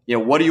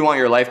 what do you want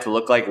your life to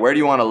look like? Where do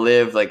you want to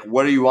live? Like,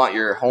 what do you want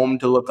your home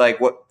to look like?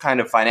 What kind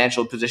of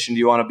financial position do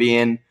you want to be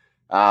in?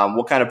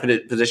 What kind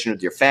of position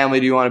with your family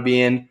do you want to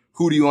be in?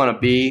 Who do you want to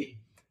be?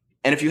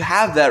 And if you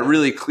have that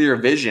really clear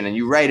vision and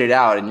you write it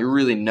out and you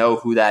really know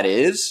who that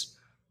is,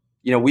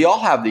 we all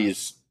have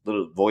these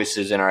little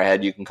voices in our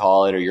head, you can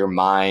call it, or your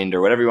mind,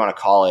 or whatever you want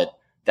to call it,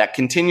 that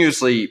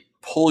continuously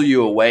pull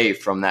you away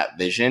from that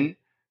vision.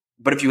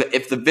 But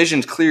if the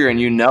vision's clear and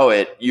you know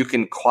it, you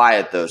can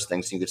quiet those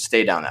things and you can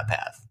stay down that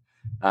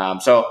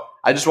path. So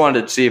I just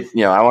wanted to see if,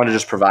 I want to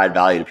just provide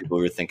value to people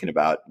who are thinking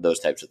about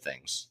those types of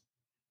things.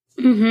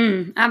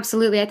 Mm-hmm.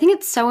 Absolutely. I think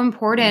it's so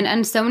important.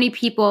 And so many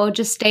people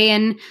just stay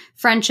in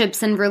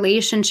friendships and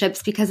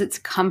relationships because it's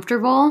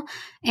comfortable.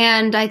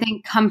 And I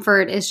think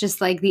comfort is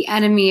just like the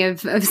enemy of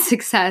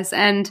success.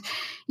 And,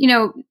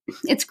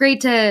 it's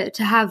great to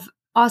have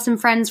awesome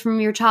friends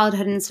from your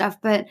childhood and stuff.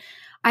 But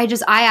I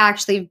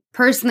actually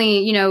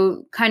personally,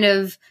 kind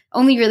of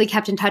only really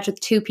kept in touch with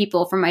two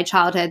people from my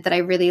childhood that I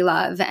really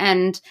love.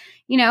 And,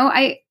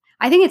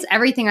 I think it's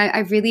everything.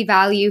 I really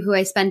value who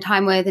I spend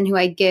time with and who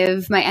I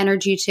give my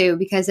energy to,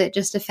 because it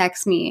just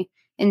affects me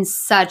in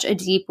such a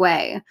deep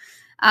way.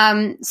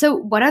 So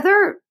what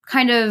other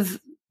kind of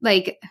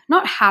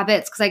not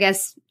habits, because I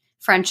guess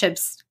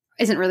friendships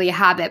isn't really a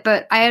habit,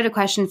 but I had a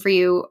question for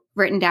you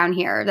written down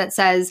here that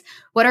says,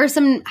 what are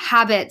some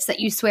habits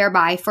that you swear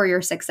by for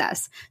your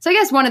success? So I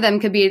guess one of them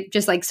could be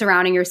just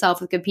surrounding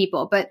yourself with good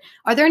people, but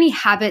are there any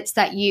habits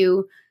that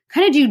you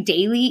kind of do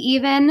daily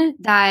even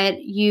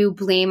that you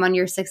blame on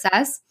your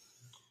success?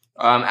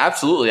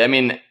 Absolutely. I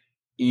mean,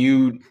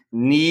 you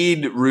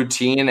need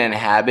routine and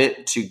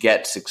habit to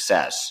get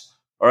success,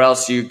 or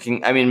else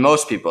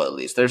most people, at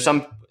least, there's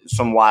some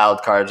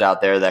wild cards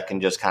out there that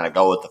can just kind of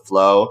go with the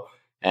flow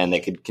and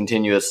they could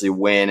continuously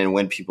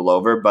win people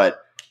over.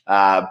 But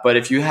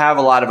if you have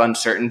a lot of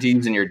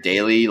uncertainties in your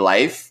daily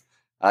life,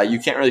 you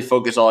can't really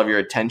focus all of your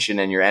attention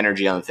and your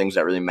energy on the things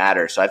that really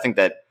matter. So I think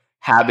that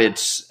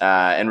habits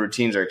and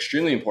routines are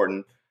extremely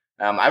important.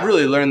 I've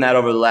really learned that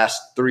over the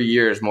last 3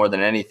 years more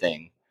than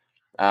anything.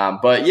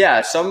 But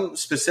yeah, some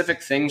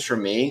specific things for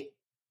me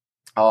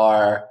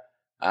are,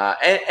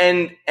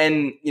 even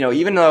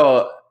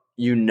though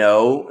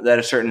that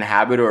a certain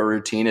habit or a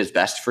routine is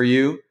best for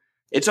you,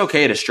 it's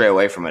okay to stray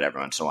away from it every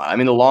once in a while. I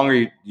mean, the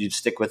longer you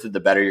stick with it, the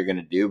better you're going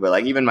to do.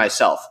 But even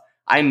myself,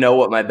 I know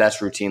what my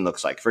best routine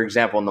looks like. For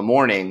example, in the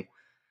morning,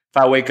 if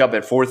I wake up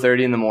at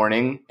 4:30 in the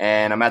morning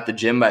and I'm at the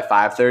gym by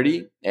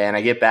 5:30 and I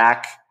get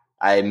back,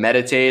 I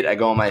meditate, I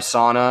go in my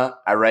sauna,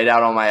 I write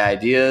out all my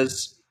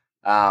ideas.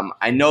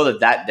 I know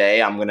that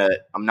day I'm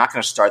not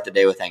going to start the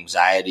day with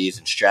anxieties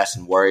and stress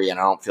and worry, and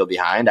I don't feel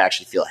behind. I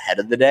actually feel ahead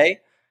of the day.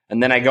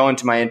 And then I go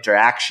into my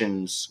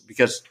interactions,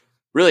 because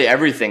really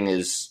everything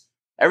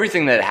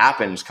that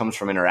happens comes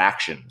from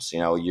interactions.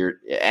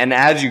 And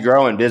as you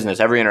grow in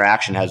business, every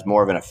interaction has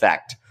more of an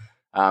effect.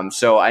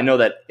 So I know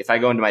that if I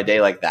go into my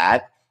day like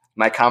that,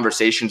 my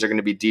conversations are going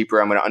to be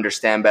deeper. I'm going to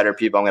understand better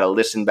people. I'm going to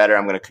listen better.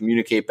 I'm going to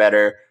communicate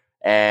better.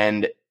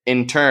 And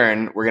in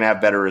turn, we're going to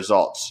have better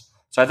results.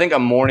 So I think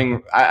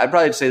I'd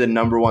probably say the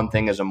number one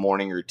thing is a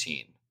morning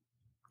routine.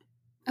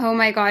 Oh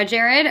my God,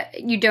 Jared,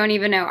 you don't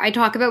even know. I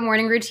talk about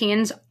morning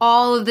routines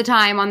all of the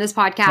time on this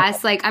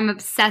podcast. Like, I'm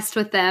obsessed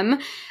with them.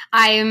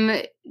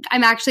 I'm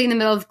actually in the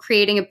middle of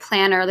creating a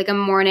planner, like a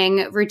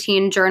morning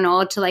routine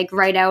journal to like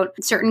write out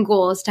certain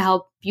goals to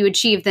help you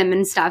achieve them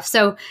and stuff.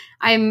 So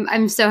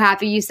I'm so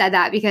happy you said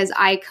that, because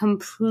I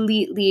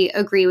completely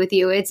agree with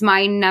you. It's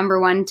my number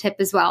one tip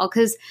as well.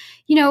 Because,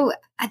 you know,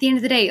 at the end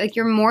of the day, like,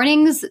 your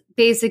mornings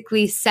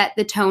basically set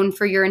the tone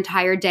for your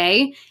entire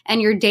day,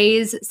 and your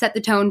days set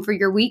the tone for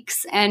your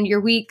weeks, and your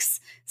weeks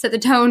set the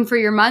tone for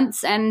your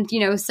months, and, you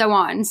know, so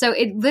on. So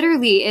it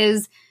literally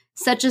is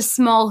such a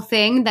small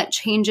thing that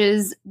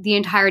changes the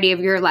entirety of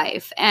your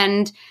life.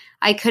 And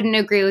I couldn't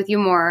agree with you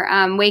more.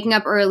 Waking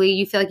up early,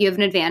 you feel like you have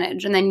an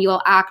advantage, and then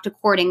you'll act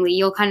accordingly.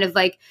 You'll kind of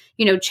like,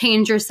 you know,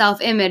 change your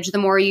self-image the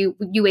more you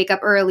wake up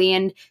early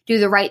and do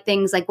the right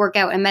things, like work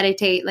out and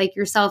meditate. Like,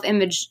 your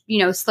self-image, you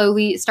know,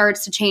 slowly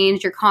starts to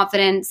change. Your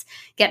confidence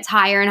gets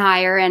higher and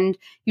higher, and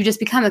you just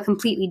become a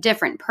completely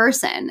different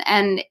person.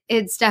 And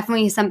it's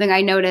definitely something I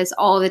notice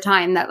all the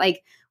time, that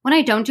like, when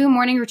I don't do a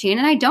morning routine,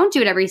 and I don't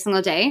do it every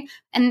single day,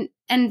 and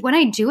when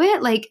I do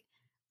it, like,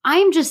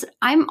 I'm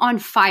on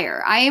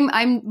fire.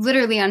 I'm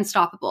literally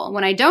unstoppable.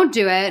 When I don't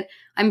do it,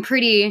 I'm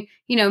pretty,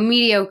 you know,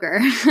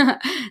 mediocre.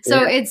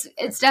 So yeah.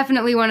 It's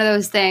definitely one of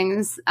those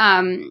things,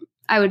 I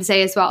would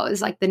say as well,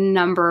 is like the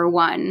number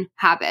one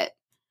habit.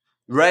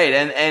 Right.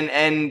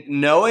 And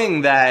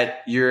knowing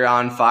that you're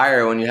on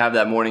fire when you have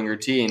that morning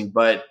routine,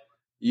 but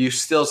you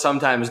still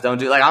sometimes don't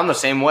do, like, I'm the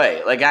same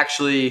way. Like,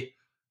 actually,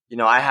 you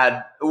know,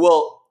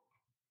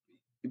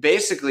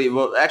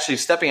 actually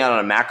stepping out on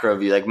a macro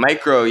view, like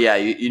micro, yeah,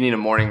 you need a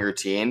morning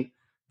routine,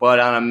 but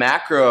on a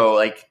macro,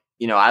 like,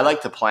 you know, I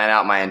like to plan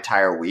out my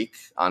entire week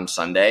on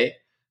Sunday,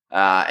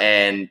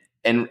 and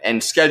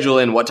schedule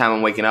in what time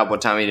I'm waking up,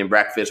 what time I'm eating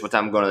breakfast, what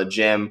time I'm going to the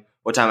gym,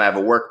 what time I have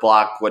a work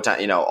block, what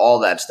time, you know, all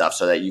that stuff,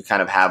 so that you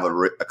kind of have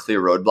a clear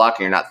roadblock,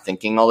 and you're not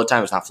thinking all the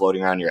time. It's not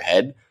floating around in your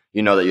head.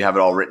 You know that you have it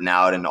all written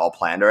out and all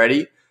planned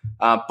already.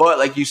 But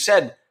like you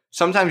said,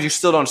 sometimes you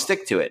still don't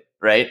stick to it,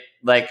 right?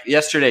 Like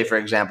yesterday, for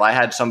example, I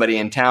had somebody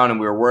in town, and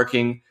we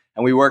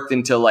worked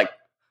until like,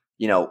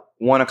 you know,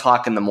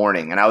 1:00 in the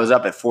morning, and I was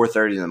up at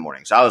 4:30 in the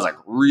morning. So I was like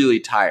really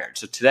tired.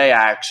 So today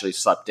I actually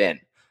slept in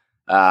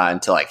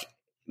until like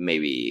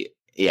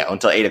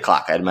until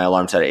 8:00. I had my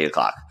alarm set at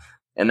 8:00.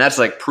 And that's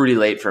like pretty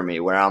late for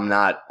me, where I'm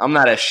not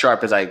as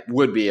sharp as I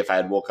would be if I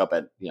had woke up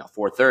at, you know,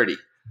 4:30.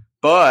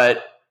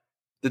 But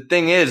the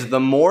thing is, the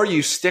more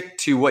you stick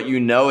to what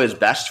you know is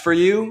best for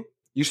you,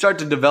 you start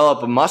to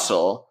develop a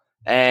muscle,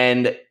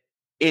 and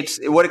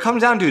what it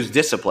comes down to is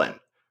discipline,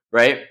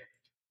 right?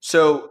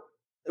 So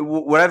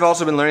what I've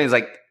also been learning is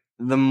like,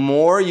 the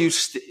more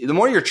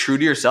you're true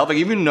to yourself, like,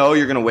 even though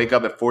you're going to wake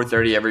up at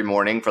 4:30 every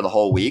morning for the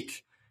whole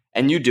week,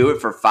 and you do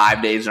it for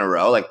 5 days in a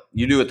row, like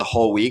you do it the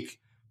whole week,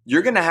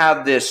 you're going to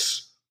have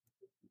this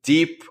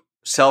deep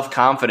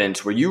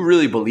self-confidence where you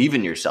really believe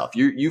in yourself.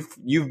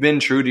 You've been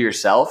true to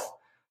yourself.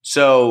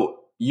 So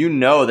you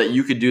know that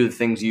you could do the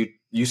things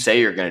you say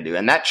you're going to do.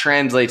 And that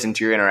translates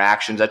into your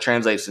interactions. That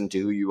translates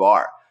into who you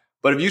are.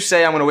 But if you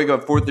say, I'm going to wake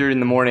up at 4:30 in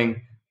the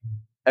morning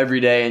every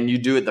day, and you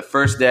do it the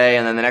first day,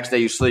 and then the next day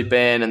you sleep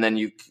in, and then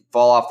you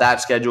fall off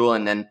that schedule,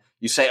 and then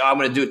you say, I'm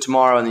going to do it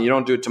tomorrow, and then you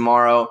don't do it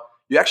tomorrow,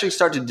 you actually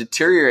start to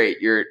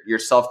deteriorate your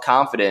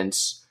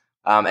self-confidence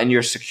and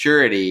your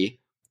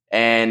security.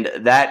 And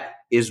that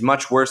is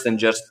much worse than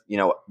just, you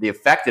know, the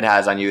effect it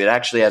has on you. It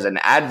actually has an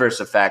adverse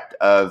effect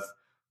of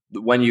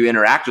when you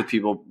interact with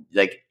people,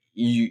 like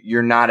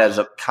you're not as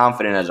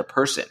confident as a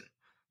person.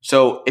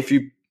 So if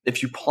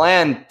you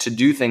plan to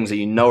do things that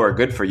you know are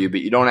good for you,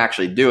 but you don't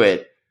actually do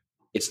it,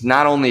 it's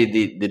not only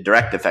the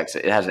direct effects,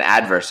 it has an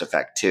adverse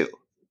effect too.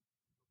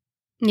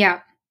 Yeah,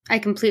 I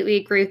completely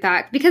agree with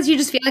that, because you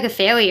just feel like a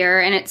failure,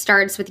 and it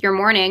starts with your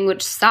morning,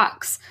 which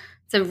sucks.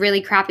 It's a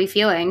really crappy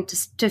feeling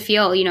to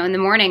feel, you know, in the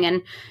morning,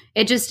 and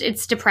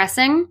it's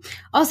depressing.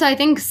 Also, I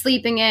think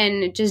sleeping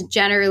in just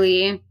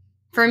generally,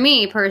 for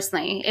me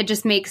personally, it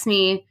just makes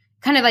me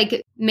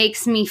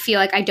feel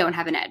like I don't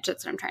have an edge.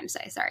 That's what I'm trying to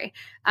say. Sorry.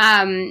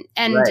 And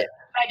right.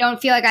 I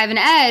don't feel like I have an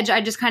edge. I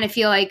just kind of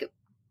feel like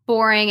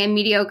boring and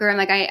mediocre, and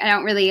like I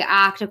don't really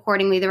act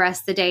accordingly the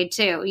rest of the day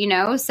too, you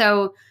know?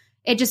 So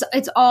it just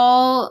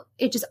all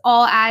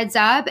adds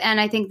up. And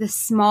I think the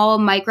small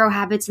micro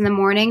habits in the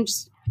morning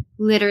just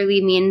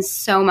literally means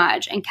so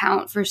much and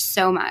count for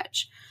so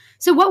much.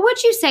 So what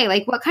would you say,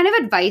 like, what kind of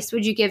advice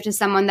would you give to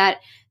someone that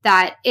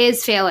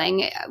is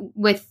failing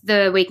with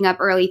the waking up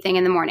early thing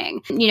in the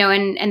morning, you know,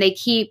 and they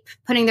keep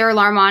putting their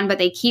alarm on, but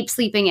they keep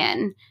sleeping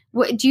in?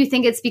 Do you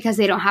think it's because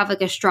they don't have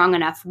like a strong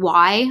enough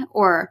why,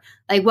 or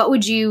like, what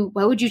would you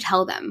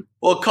tell them?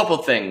 Well, a couple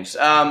things.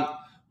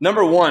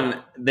 Number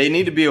one, they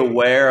need to be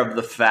aware of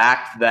the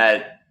fact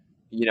that,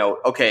 you know,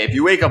 okay, if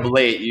you wake up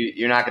late,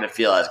 you're not going to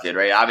feel as good,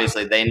 right?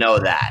 Obviously they know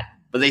that.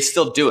 but they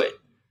still do it.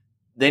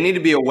 They need to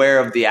be aware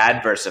of the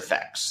adverse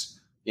effects.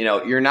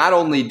 You're not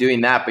only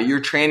doing that, but you're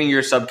training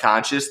your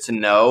subconscious to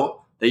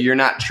know that you're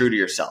not true to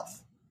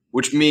yourself,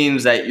 which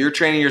means that you're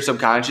training your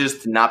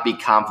subconscious to not be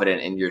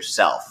confident in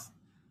yourself,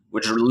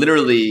 which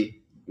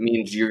literally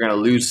means you're going to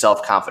lose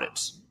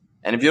self-confidence.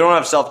 And if you don't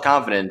have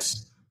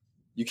self-confidence,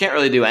 you can't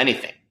really do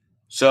anything.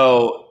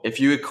 So if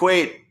you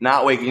equate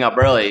not waking up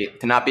early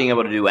to not being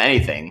able to do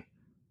anything,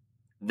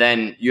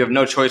 then you have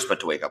no choice but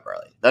to wake up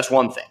early. That's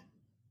one thing.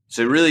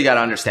 So you really got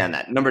to understand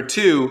that. Number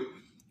two,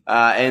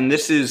 and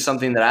this is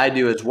something that I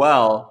do as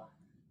well,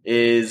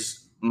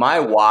 is my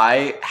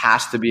why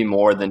has to be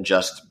more than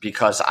just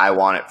because I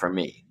want it for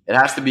me. It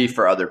has to be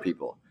for other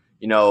people.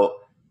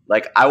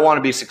 I want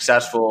to be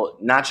successful,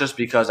 not just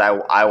because I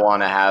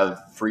want to have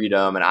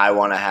freedom and I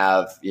want to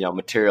have,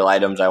 material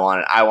items I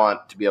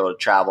want to be able to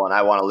travel and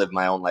I want to live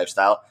my own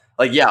lifestyle.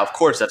 Yeah, of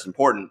course that's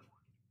important.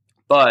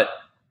 But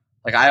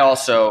I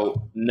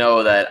also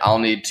know that I'll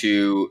need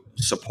to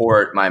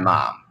support my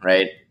mom,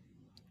 right?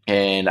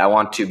 And I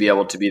want to be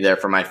able to be there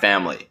for my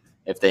family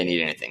if they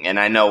need anything. And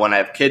I know when I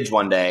have kids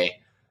one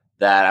day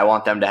that I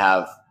want them to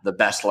have the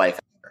best life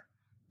ever.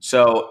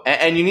 So,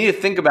 and you need to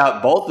think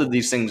about both of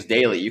these things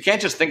daily. You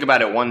can't just think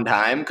about it one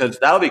time because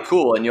that'll be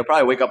cool and you'll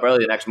probably wake up early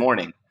the next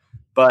morning.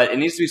 But it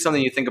needs to be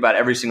something you think about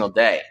every single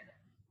day.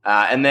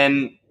 And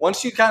then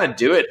once you kind of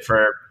do it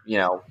for,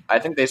 I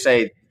think they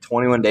say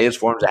 21 days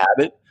forms a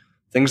habit,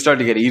 things start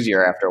to get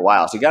easier after a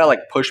while. So you got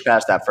to push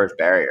past that first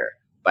barrier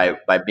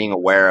by being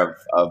aware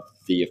of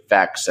the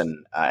effects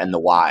and the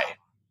why.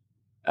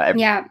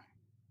 Yeah,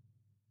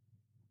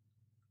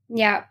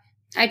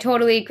 I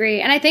totally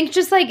agree. And I think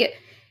just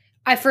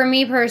for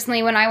me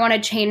personally, when I want to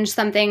change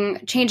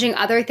something, changing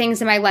other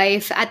things in my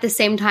life at the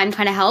same time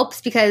kind of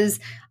helps because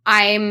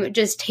I'm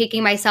just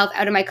taking myself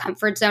out of my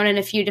comfort zone in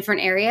a few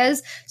different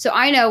areas. So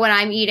I know when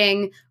I'm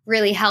eating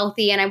really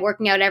healthy and I'm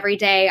working out every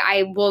day,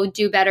 I will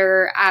do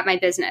better at my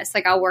business.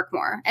 I'll work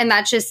more. And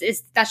that's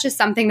just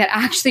something that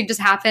actually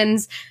just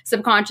happens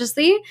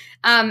subconsciously.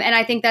 And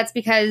I think that's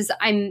because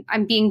I'm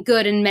being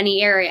good in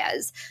many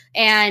areas.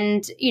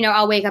 And,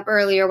 I'll wake up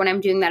earlier when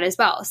I'm doing that as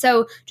well.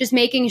 So just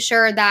making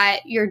sure that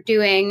you're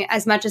doing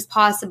as much as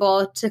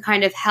possible to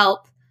kind of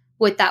help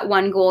with that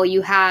one goal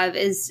you have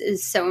is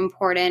so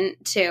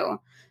important too.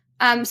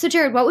 So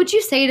Jared, what would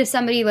you say to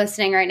somebody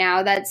listening right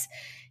now that's,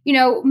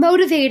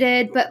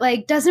 motivated, but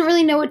doesn't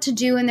really know what to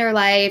do in their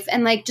life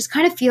and just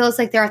kind of feels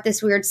like they're at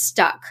this weird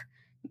stuck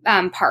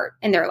part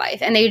in their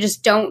life and they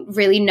just don't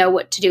really know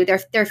what to do.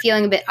 They're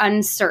feeling a bit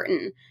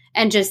uncertain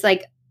and just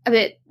a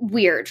bit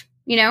weird,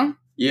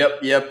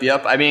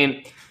 Yep. I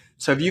mean,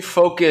 so if you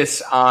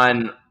focus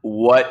on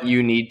what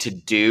you need to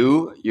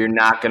do,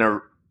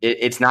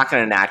 it's not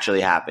going to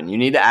naturally happen. You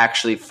need to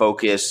actually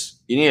focus.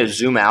 You need to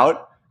zoom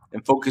out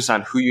and focus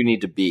on who you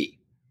need to be.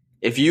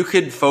 If you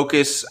could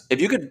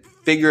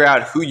figure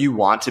out who you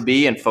want to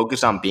be and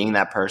focus on being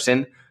that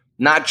person,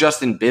 not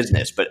just in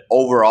business, but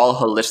overall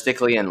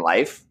holistically in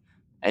life,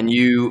 and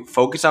you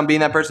focus on being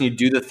that person, you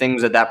do the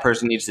things that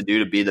person needs to do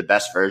to be the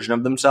best version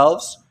of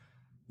themselves,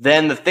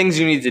 then the things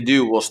you need to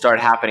do will start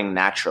happening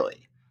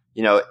naturally.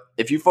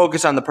 If you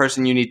focus on the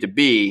person you need to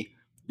be,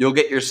 you'll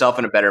get yourself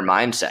in a better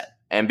mindset.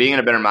 And being in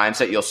a better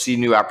mindset, you'll see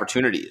new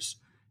opportunities.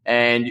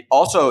 And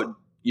also,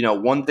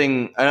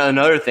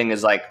 another thing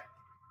is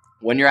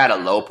when you're at a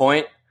low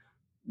point,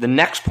 the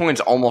next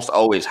point's almost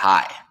always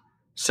high.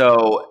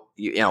 So,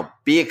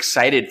 be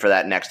excited for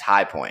that next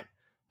high point.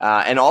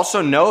 And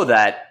also know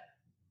that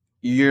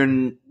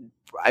you'll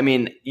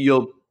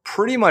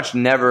pretty much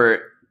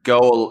never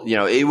go,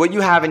 what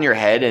you have in your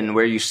head and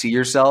where you see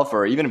yourself,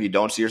 or even if you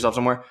don't see yourself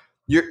somewhere,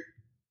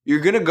 you're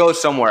going to go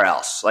somewhere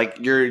else.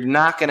 You're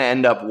not going to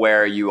end up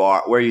where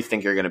you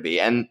think you're going to be.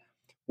 And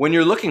when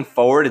you're looking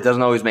forward, it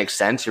doesn't always make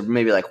sense. You're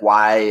maybe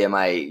why am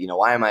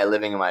I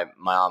living in my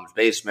mom's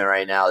basement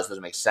right now? This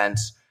doesn't make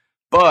sense.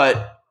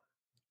 But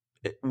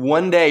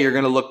one day you're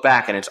going to look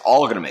back and it's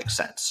all going to make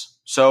sense.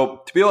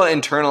 So to be able to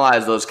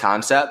internalize those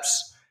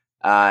concepts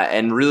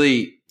and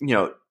really,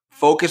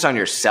 focus on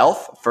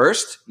yourself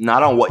first,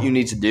 not on what you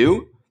need to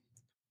do,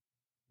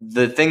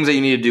 the things that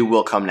you need to do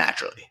will come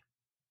naturally.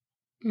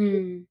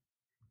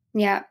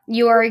 Yeah,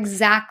 you are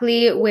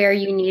exactly where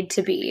you need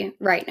to be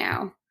right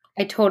now.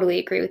 I totally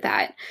agree with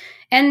that.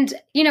 And,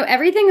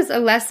 everything is a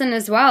lesson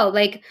as well.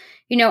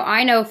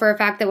 I know for a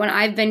fact that when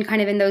I've been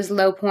kind of in those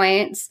low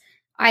points,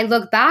 I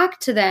look back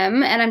to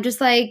them and I'm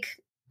just oh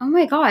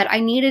my God, I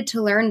needed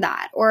to learn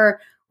that.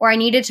 Or I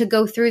needed to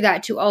go through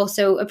that to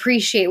also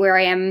appreciate where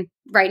I am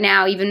right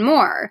now even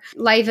more.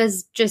 Life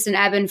is just an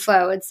ebb and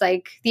flow. It's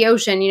like the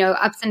ocean,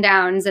 ups and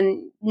downs,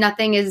 and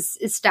nothing is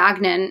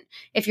stagnant.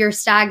 If you're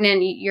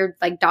stagnant, you're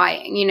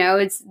dying,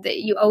 it's that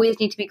you always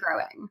need to be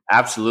growing.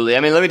 Absolutely. I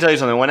mean, let me tell you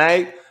something.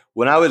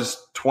 When I was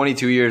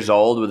 22 years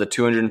old with a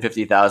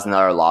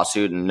 $250,000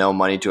 lawsuit and no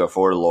money to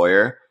afford a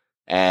lawyer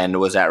and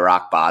was at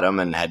rock bottom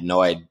and had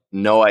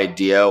no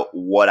idea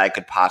what I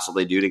could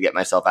possibly do to get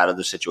myself out of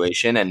the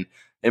situation. And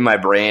in my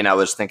brain, I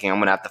was thinking I'm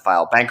going to have to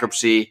file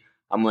bankruptcy.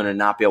 I'm going to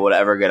not be able to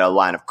ever get a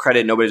line of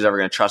credit. Nobody's ever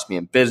going to trust me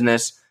in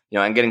business.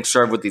 and getting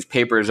served with these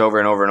papers over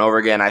and over and over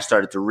again, I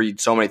started to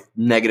read so many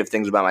negative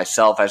things about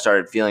myself. I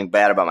started feeling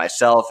bad about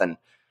myself. And,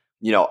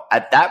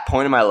 at that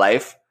point in my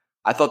life,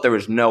 I thought there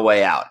was no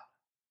way out.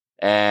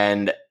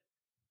 And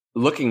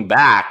looking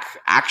back,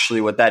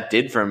 actually what that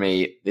did for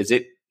me is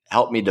it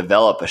helped me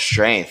develop a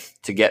strength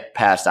to get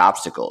past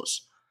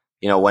obstacles.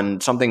 When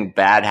something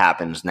bad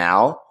happens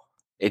now,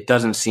 it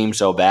doesn't seem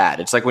so bad.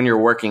 It's like when you're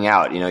working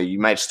out, you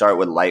might start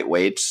with light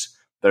weights,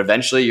 but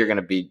eventually you're going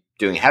to be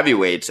doing heavy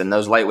weights, and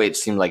those light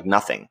weights seem like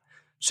nothing.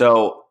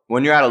 So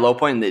when you're at a low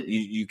point that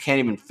you can't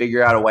even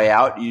figure out a way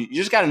out, you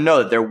just got to know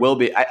that there will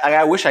be.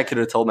 I wish I could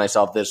have told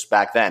myself this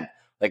back then.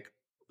 Like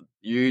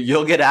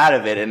you'll get out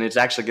of it, and it's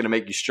actually going to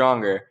make you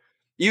stronger.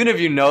 Even if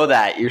you know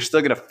that, you're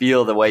still going to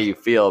feel the way you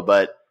feel,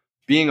 but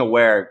being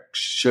aware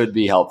should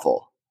be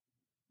helpful.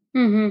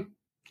 Mm-hmm.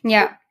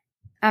 Yeah,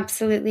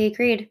 absolutely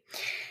agreed.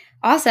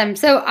 Awesome.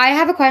 So I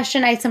have a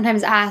question I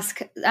sometimes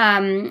ask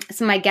some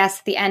of my guests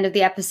at the end of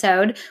the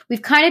episode.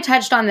 We've kind of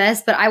touched on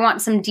this, but I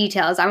want some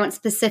details. I want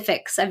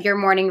specifics of your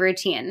morning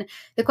routine.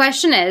 The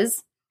question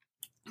is,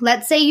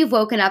 let's say you've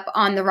woken up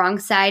on the wrong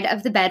side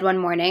of the bed one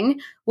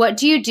morning. What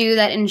do you do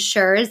that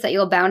ensures that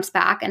you'll bounce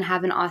back and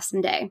have an awesome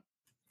day?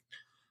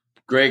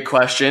 Great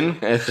question,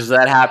 because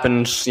that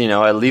happens,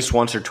 at least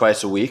once or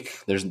twice a week.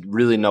 There's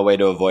really no way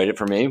to avoid it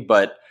for me.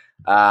 But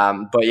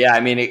yeah,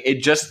 I mean,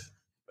 it just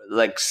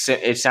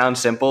it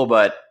sounds simple,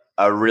 but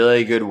a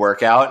really good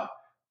workout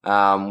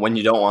when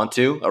you don't want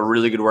to, a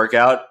really good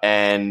workout,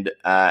 and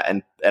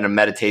a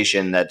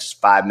meditation that's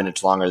 5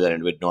 minutes longer than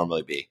it would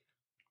normally be.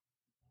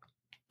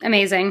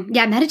 Amazing.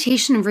 Yeah,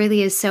 meditation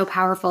really is so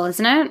powerful,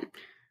 isn't it?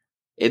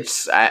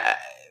 It's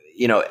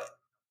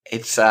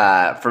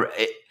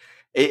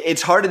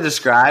it's hard to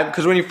describe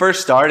because when you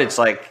first start, it's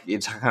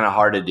kind of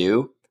hard to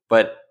do,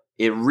 but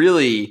it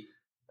really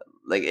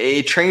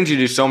it trains you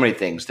to do so many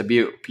things, to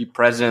be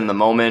present in the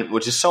moment,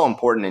 which is so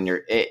important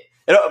in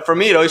for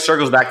me, it always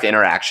circles back to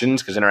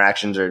interactions, because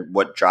interactions are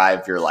what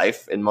drive your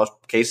life in most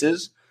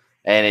cases.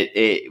 And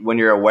when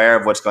you're aware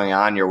of what's going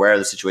on, you're aware of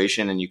the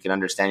situation, and you can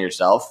understand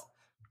yourself,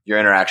 your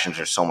interactions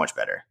are so much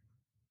better.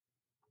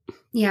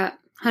 Yeah,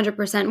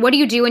 100%. What do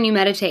you do when you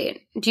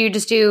meditate? Do you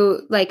just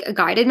do a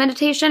guided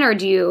meditation, or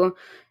do you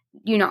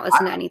not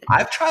listen to anything?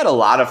 I've tried a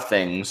lot of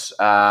things.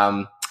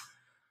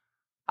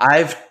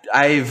 I've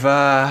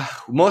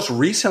most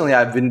recently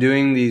I've been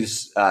doing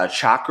these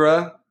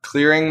chakra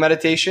clearing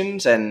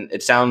meditations, and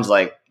it sounds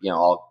like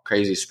all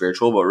crazy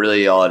spiritual, but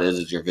really all it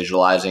is you're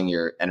visualizing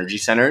your energy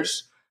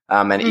centers,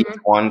 and each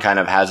one kind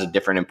of has a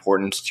different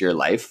importance to your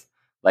life.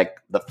 Like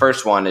the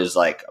first one is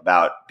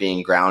about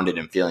being grounded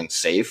and feeling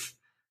safe,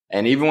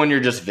 and even when you're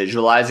just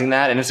visualizing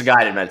that, and it's a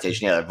guided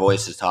meditation, the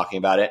voice is talking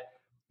about it,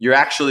 you're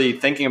actually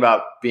thinking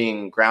about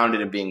being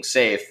grounded and being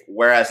safe.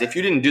 Whereas if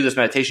you didn't do this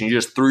meditation, you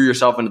just threw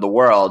yourself into the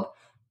world,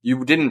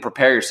 you didn't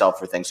prepare yourself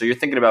for things. So you're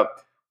thinking about,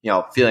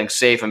 feeling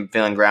safe and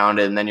feeling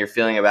grounded. And then you're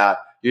feeling about,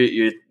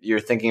 you're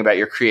thinking about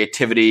your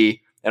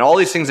creativity and all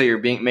these things that you're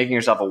making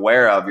yourself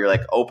aware of. You're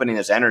opening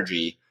this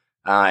energy.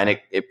 And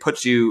it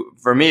puts you,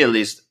 for me at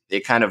least,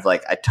 it kind of I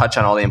touch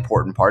on all the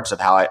important parts of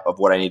of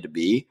what I need to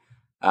be.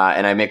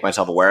 And I make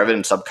myself aware of it,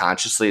 and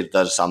subconsciously it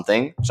does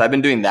something. So I've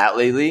been doing that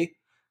lately.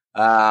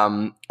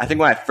 I think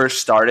when I first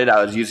started,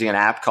 I was using an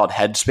app called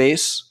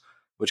Headspace,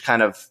 which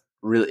kind of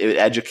it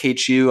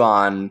educates you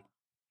on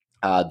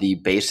the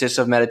basis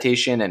of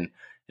meditation and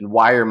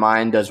why your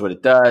mind does what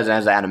it does, and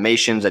has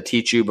animations that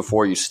teach you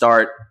before you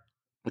start,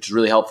 which is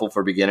really helpful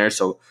for beginners.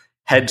 So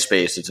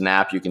Headspace, it's an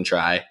app you can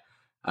try.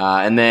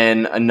 And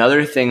then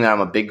another thing that I'm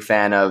a big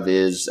fan of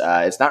is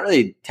it's not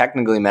really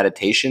technically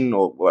meditation,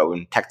 or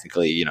when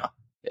technically,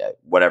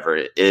 whatever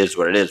it is,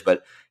 what it is,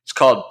 but it's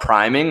called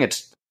priming.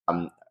 It's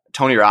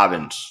Tony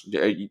Robbins.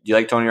 Do you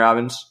like Tony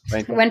Robbins?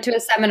 I went to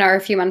a seminar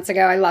a few months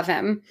ago. I love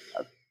him.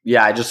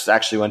 Yeah, I just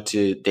actually went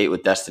to Date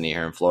with Destiny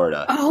here in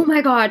Florida. Oh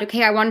my God.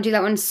 Okay, I want to do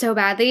that one so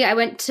badly. I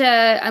went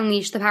to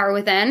Unleash the Power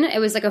Within. It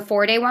was a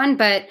 4-day one,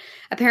 but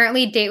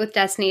apparently Date with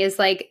Destiny is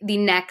the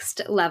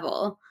next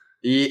level.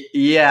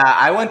 Yeah,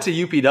 I went to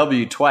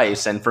UPW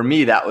twice, and for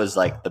me that was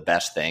the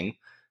best thing.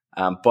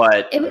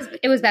 But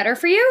it was better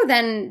for you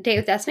than Date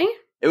with Destiny?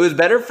 It was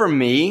better for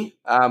me.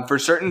 For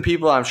certain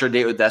people, I'm sure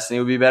Date with Destiny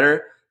would be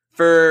better.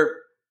 For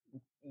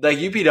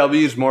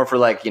UPW is more for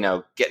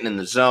getting in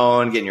the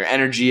zone, getting your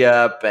energy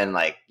up, and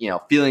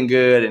feeling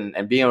good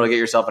and being able to get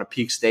yourself in a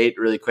peak state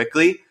really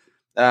quickly.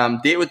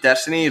 Date with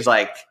Destiny is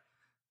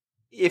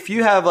if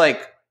you have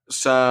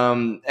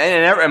some,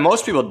 and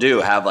most people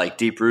do have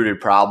deep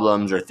rooted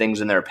problems or things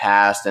in their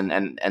past,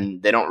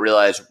 and they don't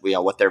realize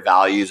what their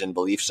values and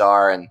beliefs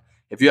are. And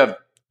if you have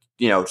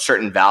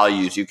certain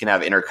values, you can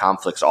have inner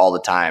conflicts all the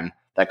time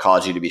that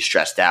cause you to be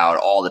stressed out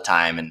all the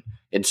time, and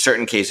in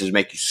certain cases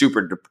make you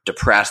super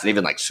depressed and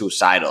even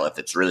suicidal if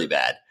it's really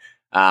bad.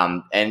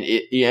 And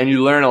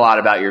you learn a lot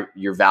about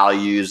your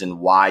values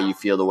and why you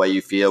feel the way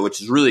you feel,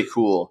 which is really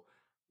cool.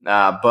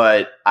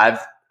 But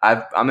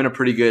I'm in a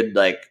pretty good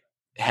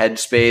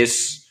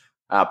headspace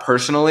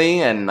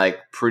personally, and I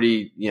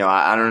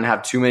don't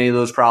have too many of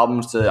those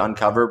problems to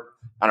uncover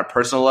on a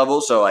personal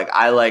level. So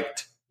I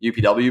liked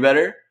UPW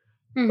better.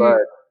 Mhm. But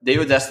Date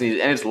with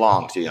Destiny, and it's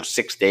long too,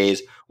 6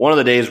 days. One of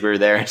the days we were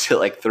there until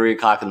like 3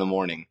 o'clock in the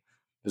morning.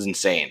 It was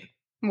insane.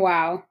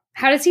 Wow.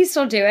 How does he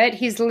still do it?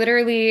 He's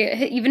literally,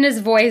 even his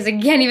voice, he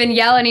can't even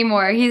yell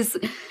anymore. He's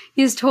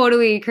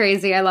totally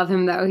crazy. I love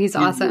him though. He's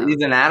awesome.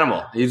 He's an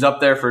animal. He's up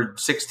there for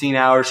 16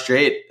 hours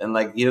straight, and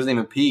like he doesn't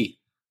even pee.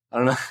 I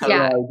don't know.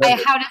 Yeah.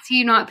 How does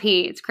he not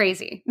pee? It's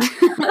crazy.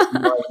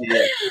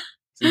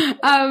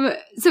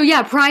 So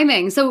yeah,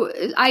 priming. So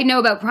I know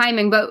about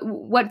priming, but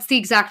what's the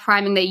exact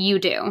priming that you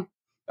do?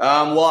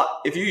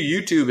 Well, if you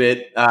YouTube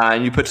it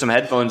and you put some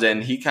headphones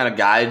in, he kind of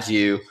guides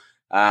you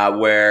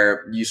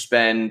where you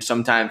spend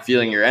some time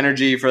feeling your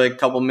energy for like a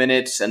couple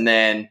minutes, and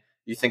then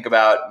you think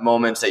about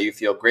moments that you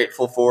feel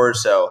grateful for.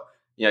 So,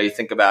 you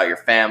think about your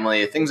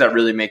family, things that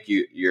really make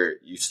you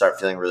start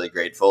feeling really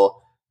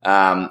grateful.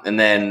 And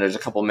then there's a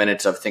couple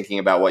minutes of thinking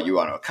about what you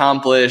want to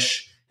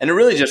accomplish. And it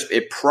really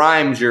it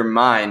primes your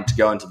mind to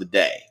go into the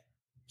day.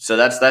 So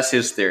that's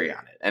his theory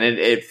on it. And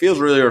it feels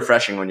really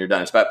refreshing when you're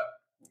done. It's about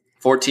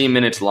 14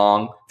 minutes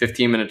long,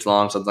 15 minutes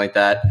long, something like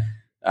that.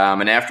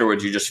 And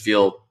afterwards, you just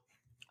feel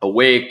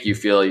awake. You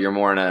feel you're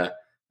more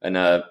in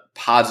a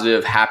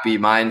positive, happy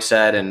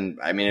mindset. And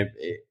I mean,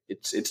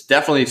 it's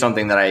definitely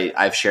something that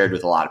I've shared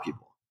with a lot of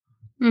people.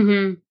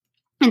 Mm-hmm.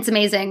 It's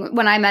amazing.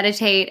 When I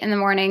meditate in the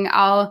morning,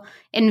 I'll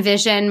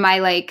envision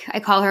I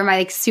call her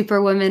my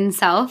superwoman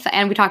self.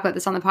 And we talk about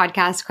this on the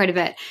podcast quite a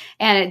bit.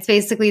 And it's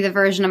basically the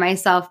version of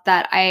myself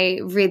that I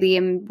really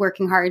am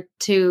working hard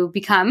to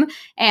become.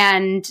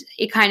 And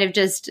it kind of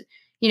just,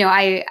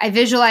 I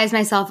visualize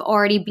myself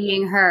already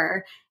being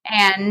her.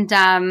 And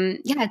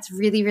it's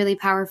really, really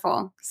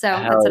powerful. So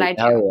that's what I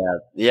do.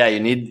 Yeah, you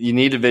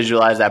need to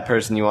visualize that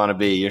person you want to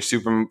be. You're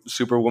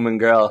superwoman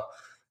girl.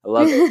 I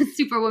love it.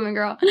 Superwoman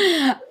girl.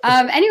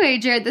 Anyway,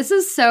 Jared, this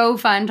is so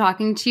fun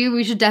talking to you.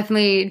 We should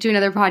definitely do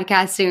another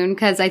podcast soon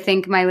because I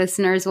think my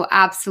listeners will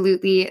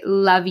absolutely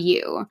love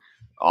you.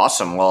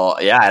 Awesome. Well,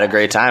 yeah, I had a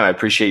great time. I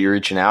appreciate you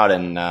reaching out,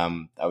 and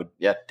I would,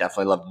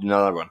 definitely love to do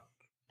another one.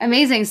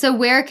 Amazing. So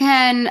where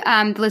can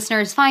the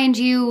listeners find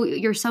you,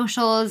 your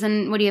socials,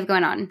 and what do you have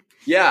going on?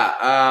 Yeah,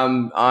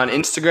 on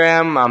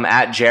Instagram, I'm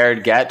at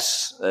Jared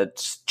Goetz.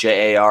 That's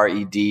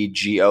JaredGoetz.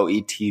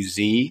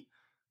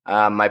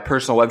 My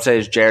personal website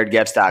is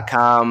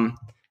jaredgoetz.com.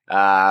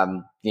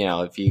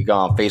 If you go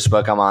on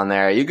Facebook, I'm on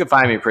there. You can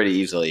find me pretty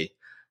easily.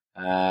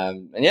 I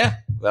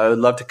would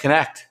love to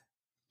connect.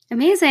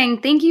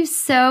 Amazing. Thank you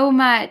so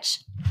much.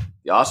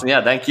 Awesome.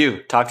 Yeah, thank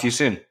you. Talk to you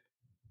soon.